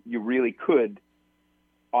 you really could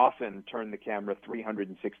often turn the camera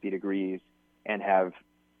 360 degrees and have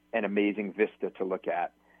an amazing vista to look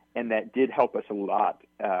at. And that did help us a lot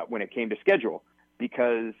when it came to schedule,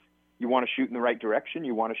 because you want to shoot in the right direction.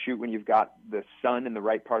 You want to shoot when you've got the sun in the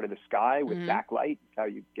right part of the sky with backlight. It's how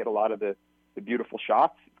you get a lot of the beautiful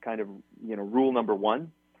shots. It's kind of, rule number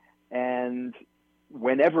one. And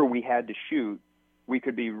whenever we had to shoot, we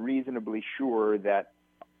could be reasonably sure that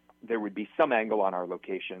there would be some angle on our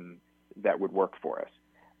location that would work for us.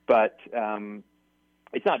 But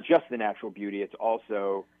it's not just the natural beauty. It's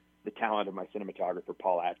also the talent of my cinematographer,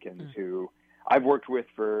 Paul Atkins, who I've worked with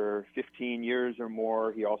for 15 years or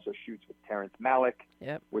more. He also shoots with Terrence Malick,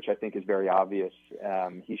 which I think is very obvious.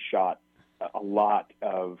 He shot a lot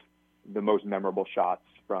of the most memorable shots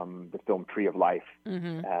from the film Tree of Life,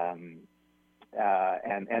 and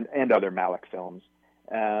other Malick films.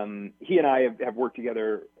 He and I have worked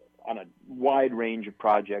together on a wide range of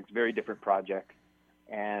projects, very different projects,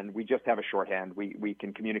 and we just have a shorthand. We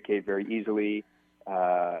can communicate very easily.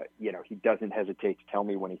 He doesn't hesitate to tell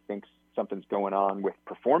me when he thinks something's going on with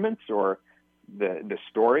performance or the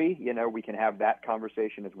story. We can have that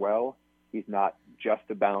conversation as well. He's not just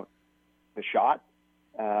about the shot.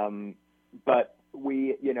 But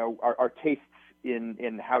we, our tastes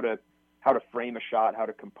in how to frame a shot, how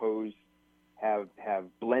to compose, have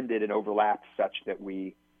blended and overlapped such that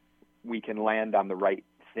we can land on the right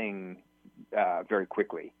thing very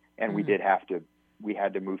quickly. And we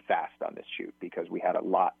had to move fast on this shoot because we had a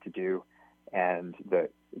lot to do, and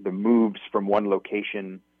the moves from one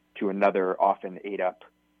location to another often ate up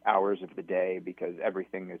hours of the day because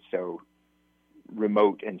everything is so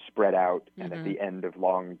remote and spread out, and at the end of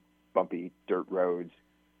long, bumpy dirt roads,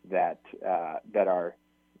 that our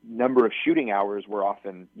number of shooting hours were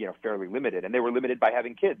often fairly limited, and they were limited by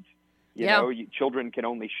having kids. Children can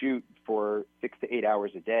only shoot for 6 to 8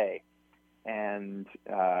 hours a day, and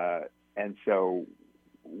so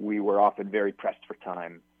we were often very pressed for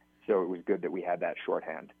time. So it was good that we had that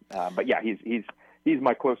shorthand. But yeah, he's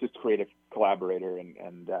my closest creative collaborator,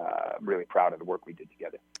 and I'm really proud of the work we did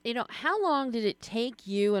together. How long did it take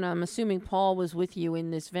you, and I'm assuming Paul was with you in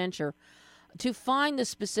this venture, to find the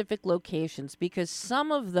specific locations? Because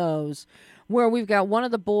some of those where we've got one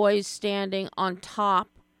of the boys standing on top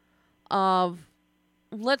of,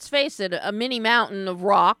 let's face it, a mini mountain of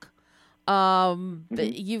rock.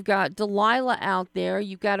 You've got Delilah out there.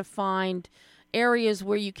 You've got to find areas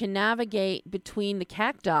where you can navigate between the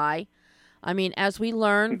cacti. I mean, as we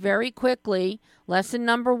learn very quickly, lesson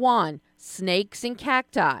number 1, snakes and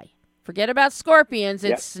cacti. Forget about scorpions.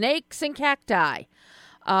 It's snakes and cacti.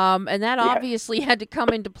 And that obviously had to come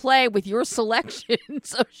into play with your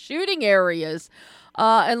selections of shooting areas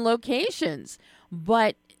and locations.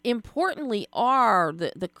 But importantly are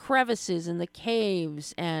the crevices and the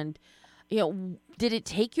caves. And, did it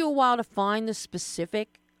take you a while to find the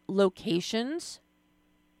specific locations?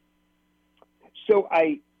 So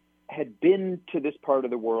I had been to this part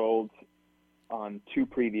of the world on 2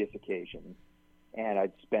 previous occasions, and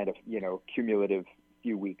I'd spent a cumulative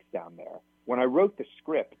few weeks down there. When I wrote the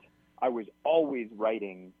script, I was always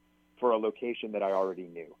writing for a location that I already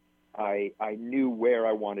knew. I knew where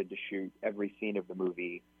I wanted to shoot every scene of the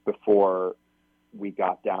movie before we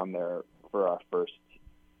got down there for our first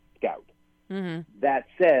scout. Mm-hmm. That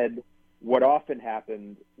said, what often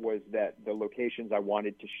happened was that the locations I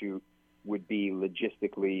wanted to shoot would be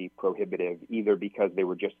logistically prohibitive, either because they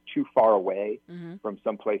were just too far away from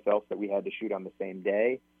someplace else that we had to shoot on the same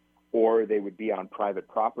day, or they would be on private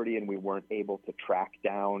property and we weren't able to track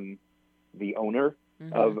down the owner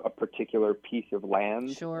of a particular piece of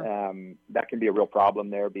land. Sure. That can be a real problem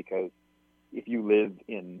there, because if you live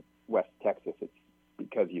in West Texas, it's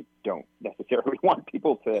because you don't necessarily want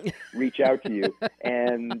people to reach out to you.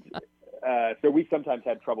 And so we sometimes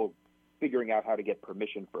had trouble figuring out how to get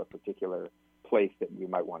permission for a particular place that we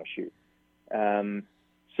might want to shoot.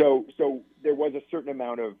 So there was a certain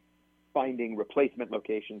amount of finding replacement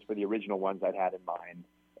locations for the original ones I'd had in mind,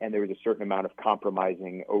 and there was a certain amount of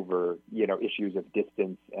compromising over, issues of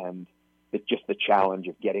distance and just the challenge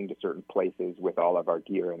of getting to certain places with all of our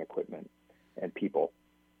gear and equipment and people.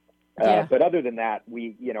 Yeah. But other than that,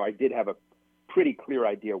 I did have a pretty clear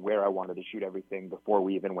idea where I wanted to shoot everything before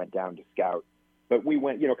we even went down to scout. But we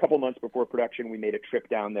went, a couple months before production, we made a trip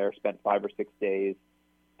down there, spent 5 or 6 days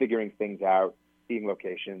figuring things out, seeing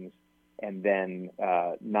locations, and then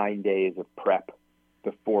 9 days of prep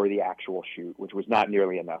before the actual shoot, which was not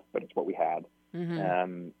nearly enough, but it's what we had.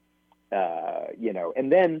 Mm-hmm.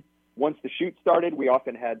 And then once the shoot started, we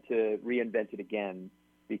often had to reinvent it again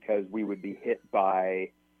because we would be hit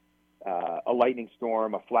by a lightning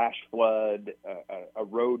storm, a flash flood, a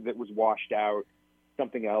road that was washed out,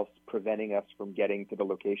 something else preventing us from getting to the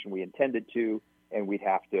location we intended to, and we'd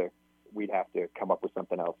have to come up with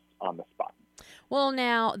something else on the spot. Well,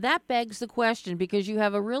 now that begs the question, because you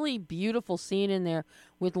have a really beautiful scene in there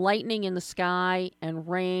with lightning in the sky and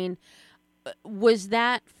rain. Was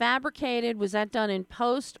that fabricated? Was that done in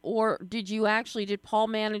post, or did Paul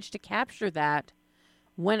manage to capture that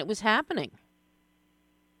when it was happening?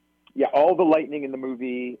 Yeah, all the lightning in the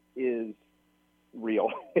movie is real.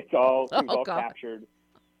 It was all captured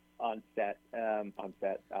on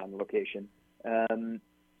location.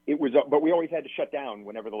 But we always had to shut down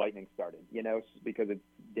whenever the lightning started, because it's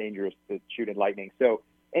dangerous to shoot in lightning. So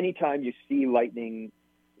anytime you see lightning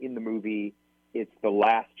in the movie, it's the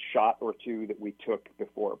last shot or two that we took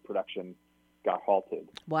before production got halted.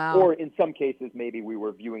 Wow. Or in some cases, maybe we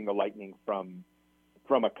were viewing the lightning from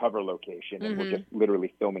a cover location, and we're just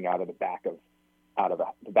literally filming out of the back of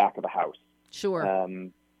a house. Sure.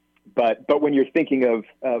 But when you're thinking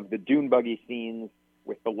of the dune buggy scenes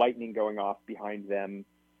with the lightning going off behind them,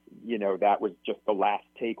 that was just the last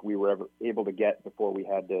take we were ever able to get before we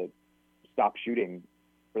had to stop shooting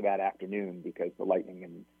for that afternoon because the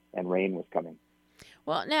lightning and rain was coming.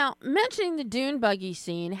 Well, now, mentioning the dune buggy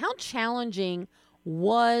scene, how challenging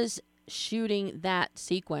was shooting that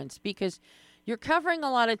sequence? Because you're covering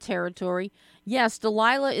a lot of territory. Yes,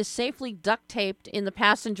 Delilah is safely duct taped in the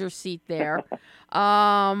passenger seat there.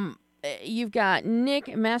 You've got Nick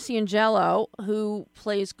Masiangelo, who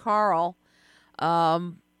plays Carl.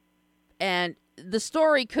 And the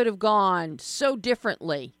story could have gone so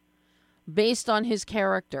differently based on his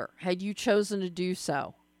character had you chosen to do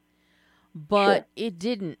so. But It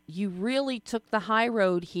didn't. You really took the high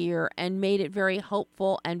road here and made it very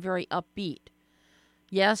hopeful and very upbeat.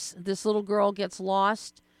 Yes, this little girl gets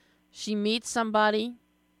lost. She meets somebody.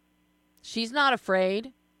 She's not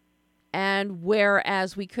afraid. And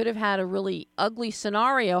whereas we could have had a really ugly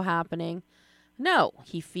scenario happening, no,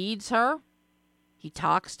 he feeds her. He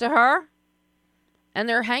talks to her. And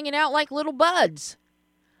they're hanging out like little buds.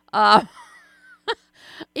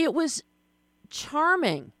 It was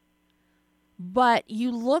charming. But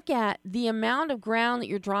you look at the amount of ground that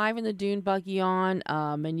you're driving the dune buggy on,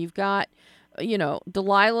 and you've got,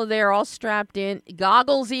 Delilah there all strapped in,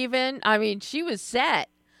 goggles even. I mean, she was set.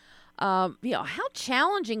 How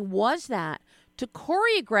challenging was that to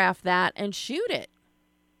choreograph that and shoot it?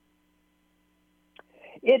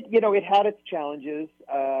 It had its challenges.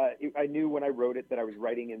 I knew when I wrote it that I was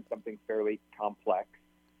writing in something fairly complex.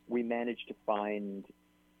 We managed to find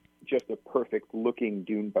just a perfect looking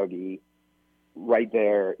dune buggy right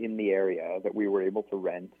there in the area that we were able to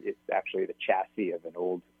rent. It's actually the chassis of an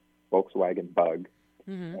old Volkswagen Bug.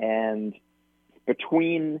 Mm-hmm. And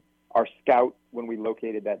between our scout, when we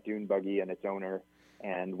located that dune buggy and its owner,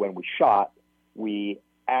 and when we shot, we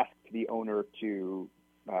asked the owner to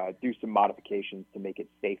do some modifications to make it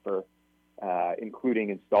safer,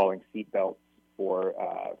 including installing seat belts for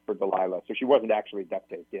Delilah. So she wasn't actually duct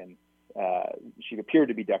taped in. She appeared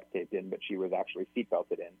to be duct taped in, but she was actually seat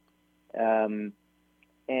belted in.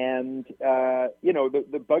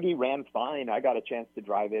 The buggy ran fine. I got a chance to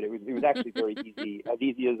drive it. It was actually very easy, as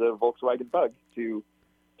easy as a Volkswagen Bug to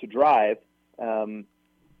drive.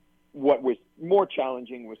 What was more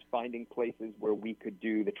challenging was finding places where we could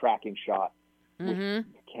do the tracking shot with the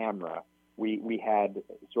camera. We had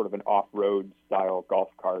sort of an off-road style golf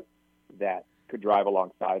cart that could drive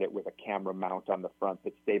alongside it with a camera mount on the front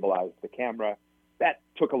that stabilized the camera. That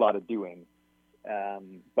took a lot of doing.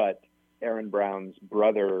 But Aaron Brown's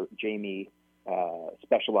brother, Jamie,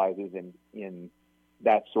 specializes in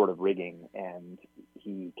that sort of rigging, and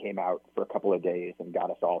he came out for a couple of days and got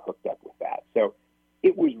us all hooked up with that. So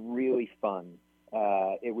it was really fun.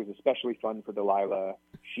 It was especially fun for Delilah.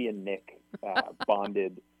 She and Nick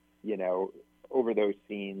bonded, over those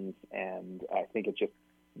scenes, and I think it just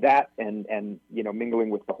that and mingling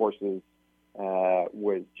with the horses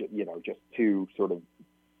was just two sort of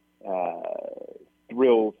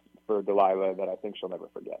thrills for Delilah that I think she'll never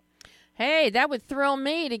forget. Hey, that would thrill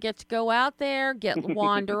me to get to go out there,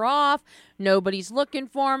 wander off. Nobody's looking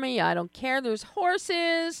for me. I don't care. There's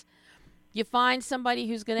horses. You find somebody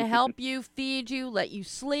who's going to help you, feed you, let you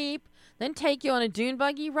sleep, then take you on a dune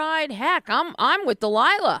buggy ride. Heck, I'm with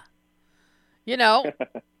Delilah.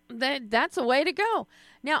 That's a way to go.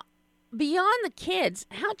 Now, beyond the kids,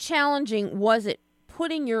 how challenging was it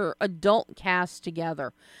putting your adult cast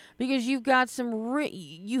together? Because you've got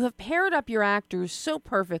you have paired up your actors so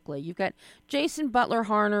perfectly. You've got Jason Butler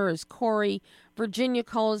Harner as Corey, Virginia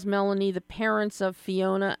Cull as Melanie, the parents of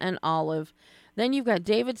Fiona and Olive. Then you've got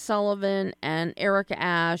David Sullivan and Erica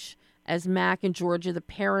Ash as Mac and Georgia, the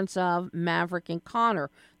parents of Maverick and Connor,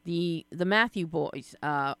 the Matthew boys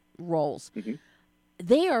roles. Mm-hmm.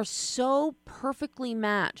 They are so perfectly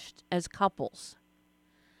matched as couples.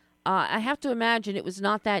 I have to imagine it was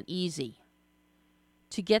not that easy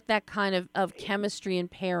to get that kind of chemistry and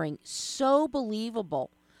pairing. So believable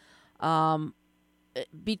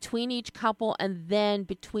between each couple and then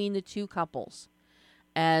between the two couples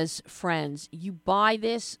as friends. You buy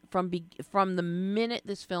this from the minute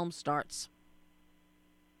this film starts.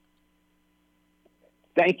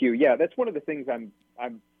 Thank you. Yeah, that's one of the things I'm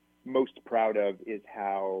most proud of is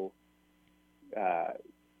how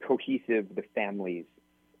cohesive the families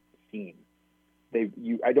seem.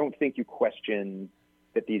 I don't think you question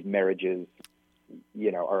that these marriages,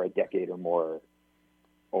 are a decade or more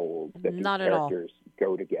old. That these Not at all. characters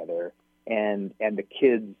go together, and the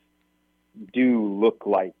kids do look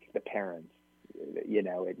like the parents.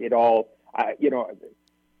 It all.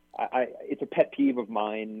 It's a pet peeve of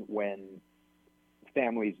mine when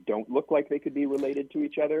families don't look like they could be related to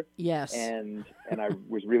each other. Yes. And I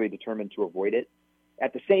was really determined to avoid it.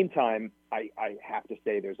 At the same time, I have to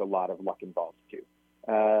say there's a lot of luck involved too.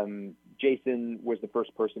 Jason was the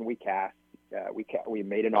first person we cast. We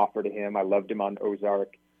made an offer to him. I loved him on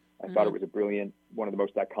Ozark. I thought it was one of the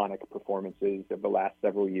most iconic performances of the last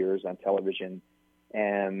several years on television.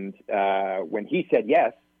 And when he said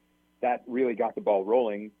yes, that really got the ball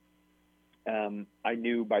rolling. I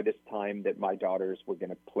knew by this time that my daughters were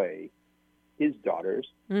going to play his daughters.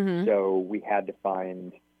 Mm-hmm. So we had to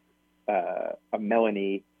find a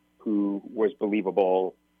Melanie who was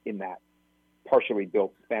believable in that partially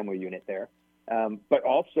built family unit there. But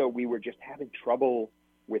also we were just having trouble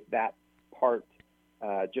with that part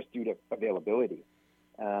just due to availability.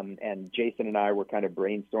 And Jason and I were kind of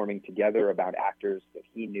brainstorming together about actors that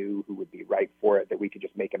he knew who would be right for it, that we could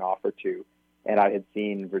just make an offer to. And I had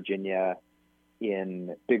seen Virginia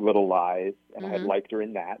in Big Little Lies, and I had liked her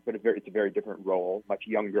in that, but it's a very different role, much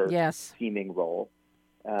younger seeming role.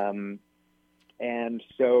 And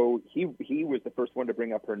so he was the first one to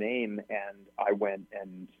bring up her name, and I went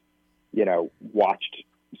and, watched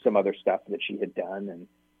some other stuff that she had done. And,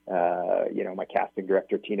 my casting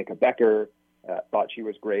director, Tina Becker, thought she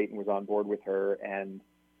was great and was on board with her. And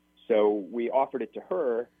so we offered it to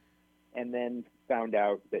her and then found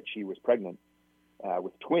out that she was pregnant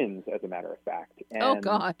with twins, as a matter of fact. And oh,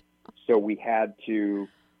 God. So we had to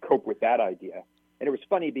cope with that idea. And it was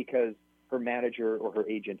funny because her manager or her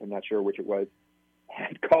agent, I'm not sure which it was,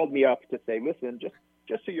 had called me up to say, listen,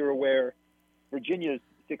 just so you're aware, Virginia's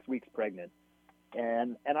 6 weeks pregnant.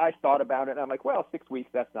 And I thought about it, and I'm like, well, 6 weeks,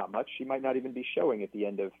 that's not much. She might not even be showing at the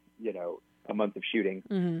end of, a month of shooting.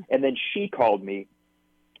 Mm-hmm. And then she called me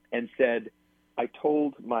and said, I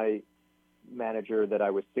told my manager that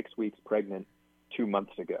I was 6 weeks pregnant 2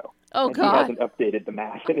 months ago. Oh, and God. He hasn't updated the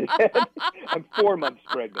math in his head. I'm 4 months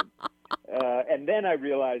pregnant. And then I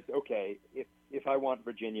realized, okay, if I want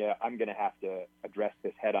Virginia, I'm going to have to address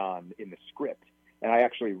this head on in the script. And I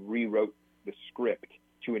actually rewrote the script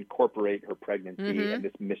to incorporate her pregnancy and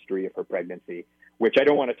this mystery of her pregnancy, which I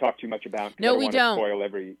don't want to talk too much about. No, we don't spoil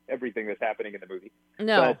everything that's happening in the movie.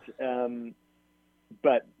 No.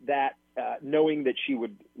 But that knowing that she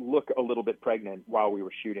would look a little bit pregnant while we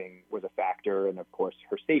were shooting was a factor, and of course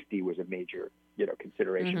her safety was a major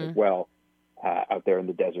consideration as well out there in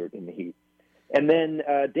the desert in the heat. And then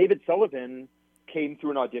David Sullivan came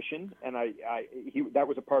through an audition, and that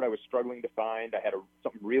was a part I was struggling to find. I had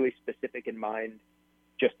something really specific in mind,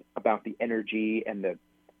 just about the energy and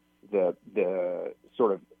the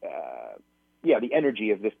sort of the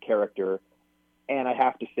energy of this character. And I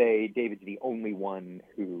have to say, David's the only one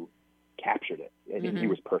who captured it, and he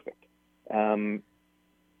was perfect.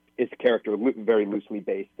 It's a character very loosely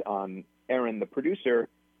based on Aaron, the producer,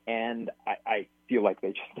 and I feel like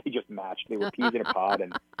they just matched. They were peas in a pod,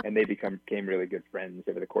 and they became really good friends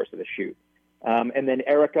over the course of the shoot. And then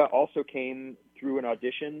Erica also came through an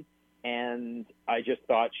audition, and I just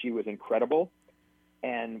thought she was incredible.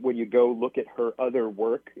 And when you go look at her other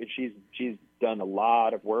work, she's done a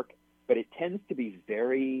lot of work, but it tends to be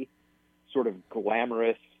very sort of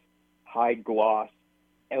glamorous, high gloss,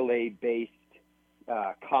 LA-based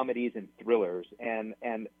comedies and thrillers. And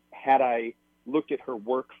had I looked at her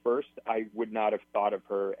work first, I would not have thought of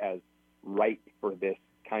her as right for this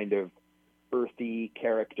kind of earthy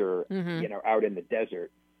character, out in the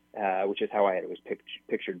desert, which is how I had always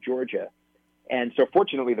pictured Georgia. And so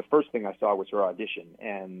fortunately, the first thing I saw was her audition,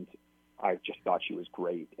 and I just thought she was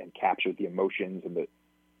great and captured the emotions and the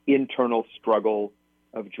internal struggle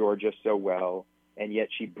of Georgia so well. And yet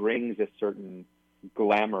she brings a certain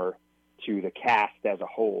glamour to the cast as a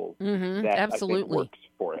whole that absolutely. I think works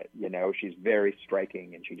for it. She's very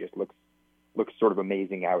striking, and she just looks sort of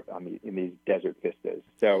amazing out in these desert vistas.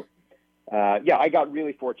 So, I got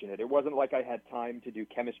really fortunate. It wasn't like I had time to do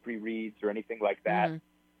chemistry reads or anything like that.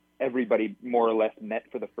 Everybody more or less met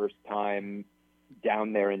for the first time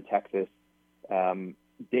down there in Texas.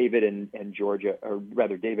 David and Georgia, or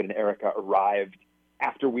rather David and Erica, arrived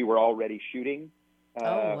after we were already shooting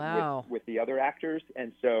with the other actors.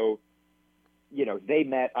 And so, they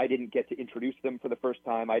met. I didn't get to introduce them for the first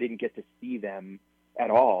time. I didn't get to see them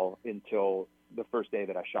at all until the first day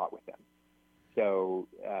that I shot with them. So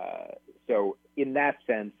in that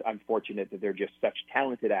sense, I'm fortunate that they're just such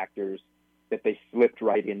talented actors that they slipped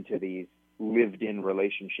right into these lived-in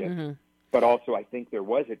relationships. But also, I think there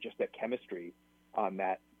was just a chemistry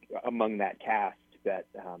among that cast that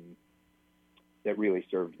really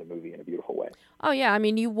served the movie in a beautiful way. Oh yeah, I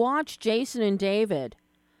mean, you watch Jason and David,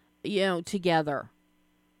 together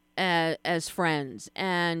as friends,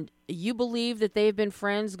 and you believe that they've been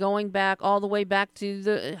friends going back all the way back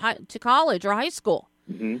to college or high school.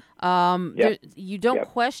 You don't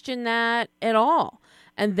question that at all.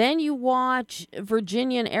 And then you watch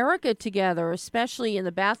Virginia and Erica together, especially in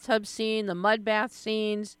the bathtub scene, the mud bath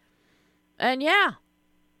scenes. And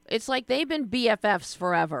it's like they've been BFFs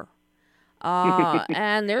forever.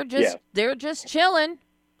 And they're just chilling.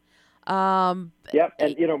 And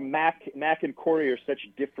Mac and Corey are such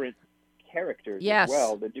different characters as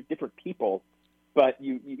well. They're different people, but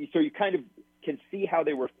you kind of can see how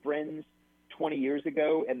they were friends 20 years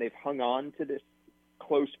ago, and they've hung on to this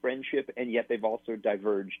close friendship, and yet they've also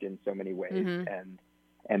diverged in so many ways.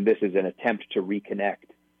 And this is an attempt to reconnect.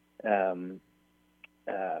 But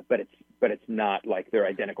it's not like they're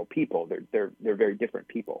identical people. They're very different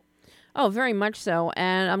people. Oh, very much so.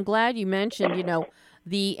 And I'm glad you mentioned,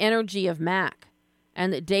 the energy of Mac,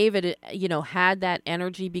 and that David, had that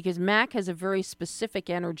energy, because Mac has a very specific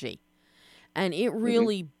energy, and it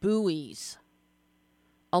really buoys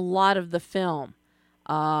a lot of the film.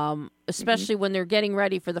 Especially when they're getting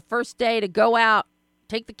ready for the first day to go out,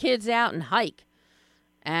 take the kids out and hike,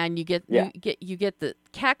 and you get the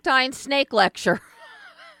cacti and snake lecture.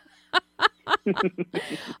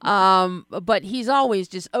 But he's always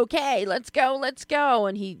just, okay, let's go.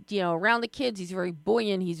 And he, around the kids, he's very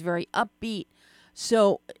buoyant. He's very upbeat.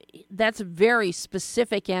 So that's a very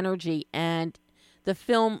specific energy, and the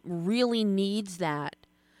film really needs that.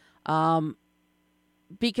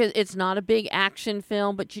 Because it's not a big action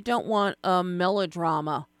film, but you don't want a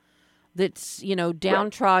melodrama that's,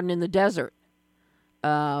 downtrodden in the desert.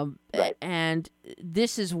 And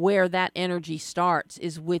this is where that energy starts,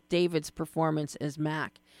 is with David's performance as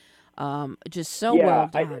Mac. Just so well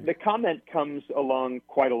done. The comment comes along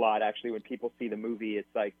quite a lot, actually, when people see the movie.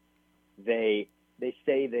 It's like they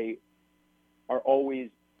say they are always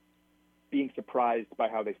being surprised by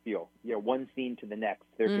how they feel. One scene to the next.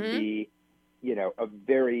 There can be, a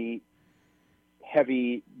very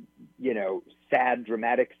heavy, sad,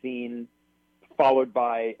 dramatic scene, followed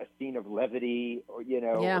by a scene of levity or,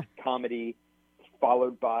 or comedy,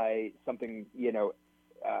 followed by something,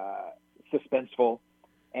 suspenseful.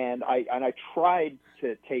 And I tried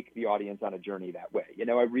to take the audience on a journey that way.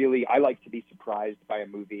 I like to be surprised by a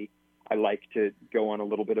movie. I like to go on a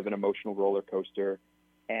little bit of an emotional roller coaster.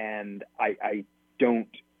 And I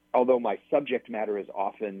don't, although my subject matter is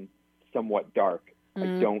often somewhat dark,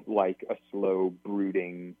 I don't like a slow,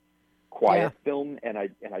 brooding, quiet film, and I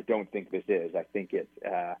don't think this is. I think it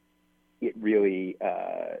really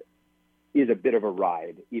is a bit of a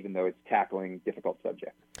ride, even though it's tackling difficult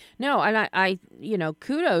subjects. No, and I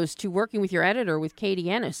kudos to working with your editor, with Katie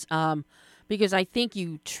Ennis, because I think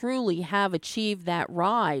you truly have achieved that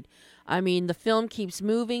ride. I mean, the film keeps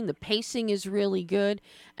moving, the pacing is really good,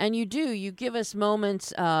 and you give us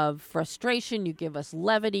moments of frustration, you give us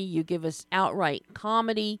levity, you give us outright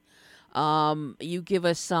comedy, you give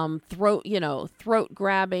us some throat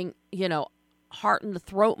grabbing, heart in the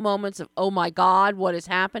throat moments of, oh my God, what is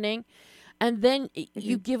happening? And then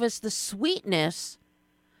you give us the sweetness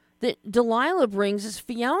that Delilah brings as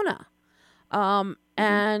Fiona.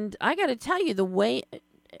 And I got to tell you, the way,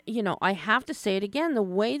 I have to say it again, the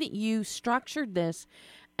way that you structured this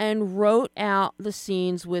and wrote out the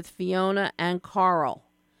scenes with Fiona and Carl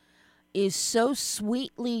is so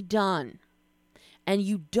sweetly done. And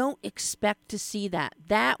you don't expect to see that.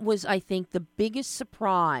 That was, I think, the biggest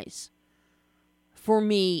surprise for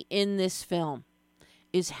me in this film,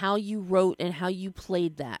 is how you wrote and how you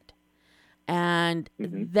played that. And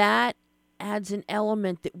that adds an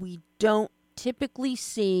element that we don't typically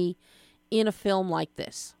see in a film like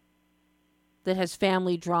this that has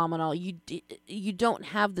family drama and all. You don't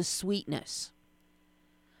have the sweetness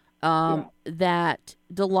that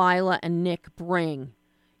Delilah and Nick bring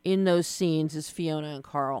in those scenes as Fiona and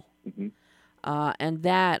Carl. And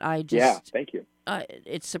that I just... Yeah, thank you.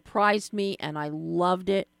 It surprised me, and I loved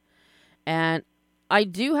it. And I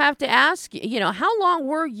do have to ask, how long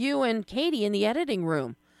were you and Katie in the editing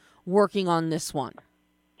room working on this one?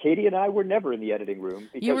 Katie and I were never in the editing room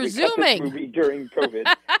because you were we Zooming cut this movie during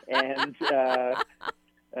COVID. And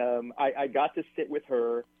I got to sit with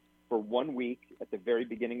her for 1 week at the very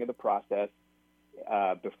beginning of the process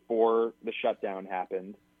before the shutdown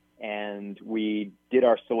happened. And we did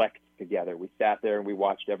our select together. We sat there and we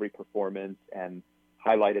watched every performance and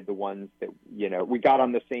highlighted the ones that, we got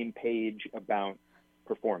on the same page about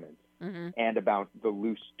performance and about the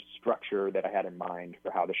loose structure that I had in mind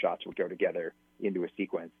for how the shots would go together into a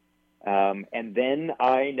sequence. And then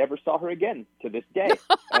I never saw her again to this day.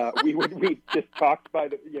 We just talked by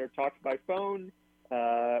phone.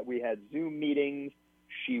 We had Zoom meetings.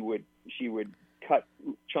 She would cut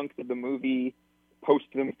chunks of the movie, post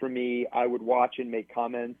them for me. I would watch and make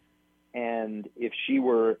comments. And if she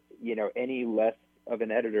were, any less of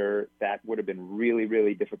an editor, that would have been really,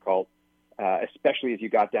 really difficult, especially as you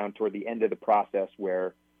got down toward the end of the process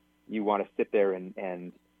where you want to sit there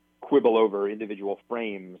and quibble over individual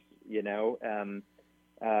frames,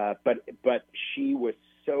 But she was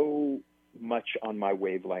so much on my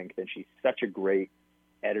wavelength, and she's such a great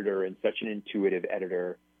editor and such an intuitive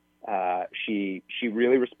editor. She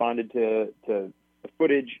really responded to the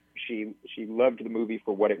footage. She loved the movie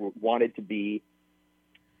for what it wanted to be.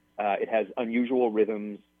 It has unusual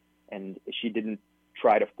rhythms, and she didn't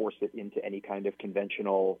try to force it into any kind of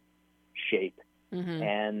conventional shape.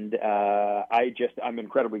 And I'm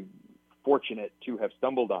incredibly fortunate to have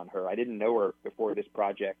stumbled on her. I didn't know her before this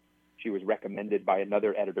project. She was recommended by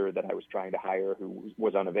another editor that I was trying to hire who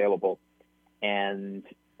was unavailable. And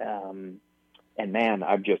man,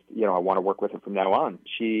 I've just, I want to work with her from now on.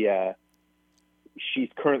 She's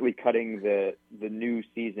currently cutting the new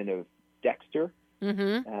season of Dexter.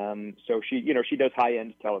 So she does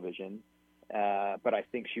high-end television, but I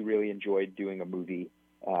think she really enjoyed doing a movie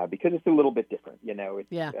because it's a little bit different.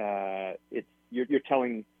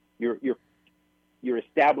 You're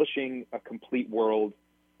establishing a complete world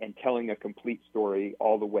and telling a complete story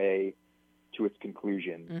all the way to its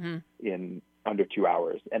conclusion in under 2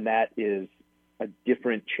 hours, and that is a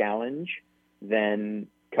different challenge than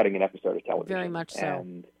cutting an episode of television. Very much so.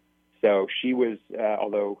 And so she was,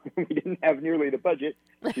 although we didn't have nearly the budget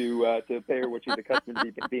to pay her what she's accustomed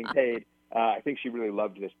to being paid, I think she really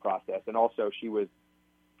loved this process. And also she was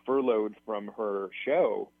furloughed from her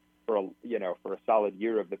show for a solid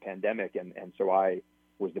year of the pandemic. And so I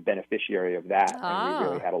was the beneficiary of that. And we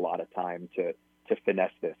really had a lot of time to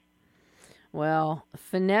finesse this. Well,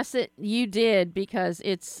 finesse it you did, because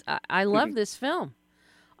I love this film.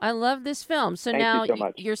 I love this film. So Thank now you so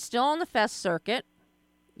much. You're still on the Fest circuit.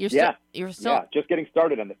 You're still just getting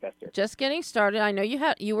started on the Fest circuit. Just getting started. I know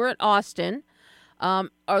you were at Austin. Are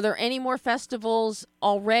there any more festivals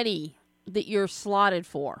already that you're slotted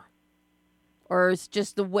for, or is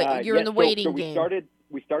just you're in the waiting game?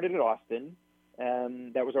 We started at Austin.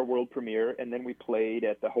 That was our world premiere, and then we played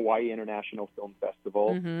at the Hawaii International Film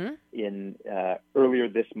Festival in earlier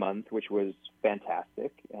this month, which was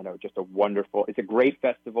fantastic. Just it's a great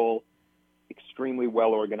festival, extremely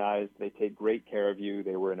well organized. They take great care of you.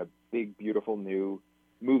 They were in a big, beautiful new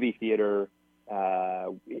movie theater.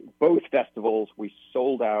 Both festivals, we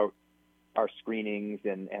sold out our screenings,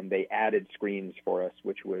 and they added screens for us,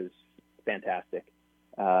 which was fantastic.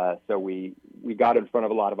 So we got in front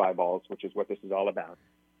of a lot of eyeballs, which is what this is all about.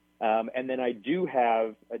 And then I do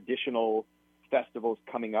have additional festivals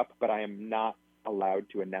coming up, but I am not allowed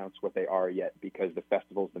to announce what they are yet because the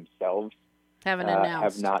festivals themselves Haven't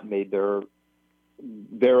announced. have not made their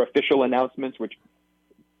official announcements, which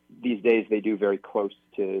these days they do very close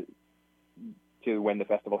to when the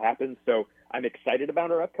festival happens. So I'm excited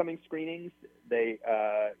about our upcoming screenings. We've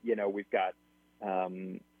got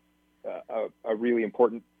a really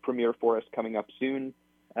important premiere for us coming up soon,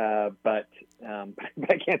 but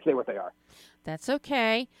I can't say what they are. That's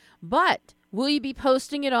okay. But will you be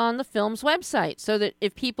posting it on the film's website so that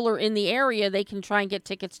if people are in the area, they can try and get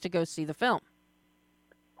tickets to go see the film?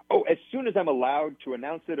 Oh, as soon as I'm allowed to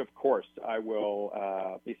announce it, of course, I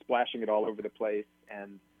will be splashing it all over the place.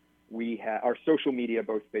 And our social media,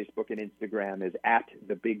 both Facebook and Instagram, is at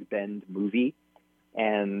The Big Bend Movie.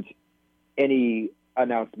 And any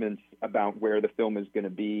announcements about where the film is going to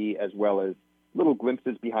be, as well as little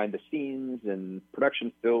glimpses behind the scenes and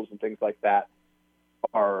production stills and things like that,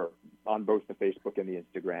 are on both the Facebook and the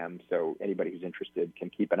Instagram. So anybody who's interested can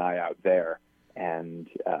keep an eye out there. And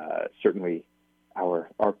certainly our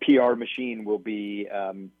PR machine will be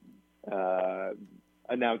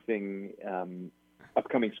announcing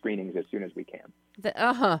upcoming screenings as soon as we can.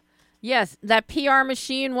 Yes, that PR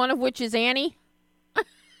machine, one of which is Annie.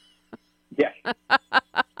 Yes.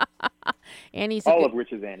 Annie's of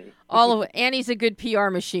which is Annie. Annie's a good PR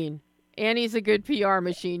machine. Annie's a good PR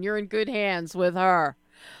machine. You're in good hands with her.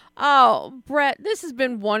 Oh, Brett, this has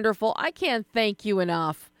been wonderful. I can't thank you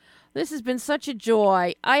enough. This has been such a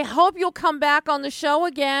joy. I hope you'll come back on the show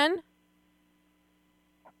again.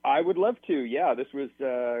 I would love to. Yeah, this was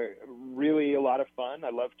really a lot of fun.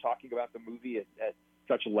 I love talking about the movie at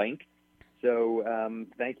such length. So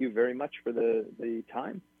thank you very much for the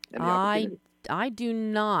time and the opportunity. I do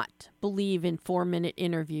not believe in 4-minute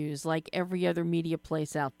interviews like every other media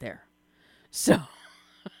place out there. So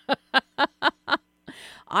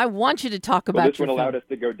I want you to talk about this one allowed us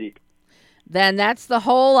to go deep. Then that's the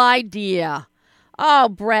whole idea. Oh,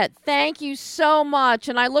 Brett, thank you so much,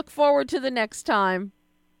 and I look forward to the next time.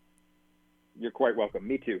 You're quite welcome.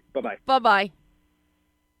 Me too. Bye-bye. Bye-bye.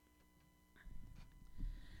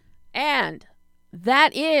 And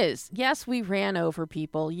that is, yes, we ran over,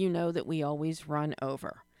 people. You know that we always run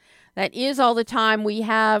over. That is all the time we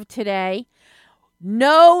have today.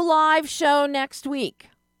 No live show next week.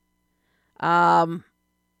 No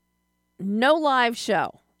live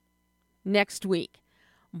show next week.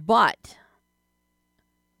 But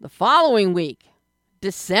the following week,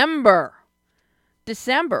 December.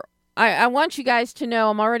 I want you guys to know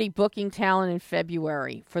I'm already booking talent in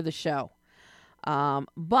February for the show.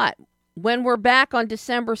 But when we're back on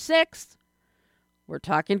December 6th, we're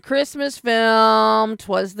talking Christmas film,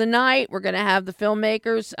 'Twas the Night. We're going to have the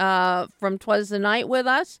filmmakers from 'Twas the Night with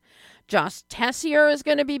us. Josh Tessier is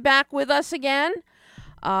going to be back with us again.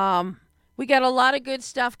 We got a lot of good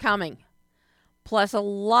stuff coming, plus a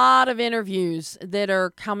lot of interviews that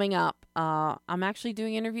are coming up. I'm actually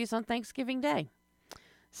doing interviews on Thanksgiving Day,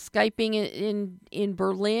 Skyping in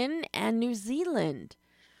Berlin and New Zealand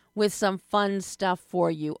with some fun stuff for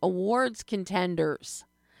you. Awards contenders.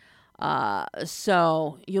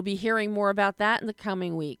 So you'll be hearing more about that in the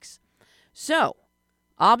coming weeks. So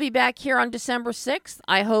I'll be back here on December 6th.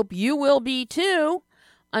 I hope you will be too.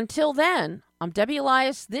 Until then, I'm Debbie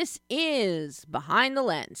Elias. This is Behind the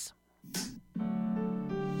Lens.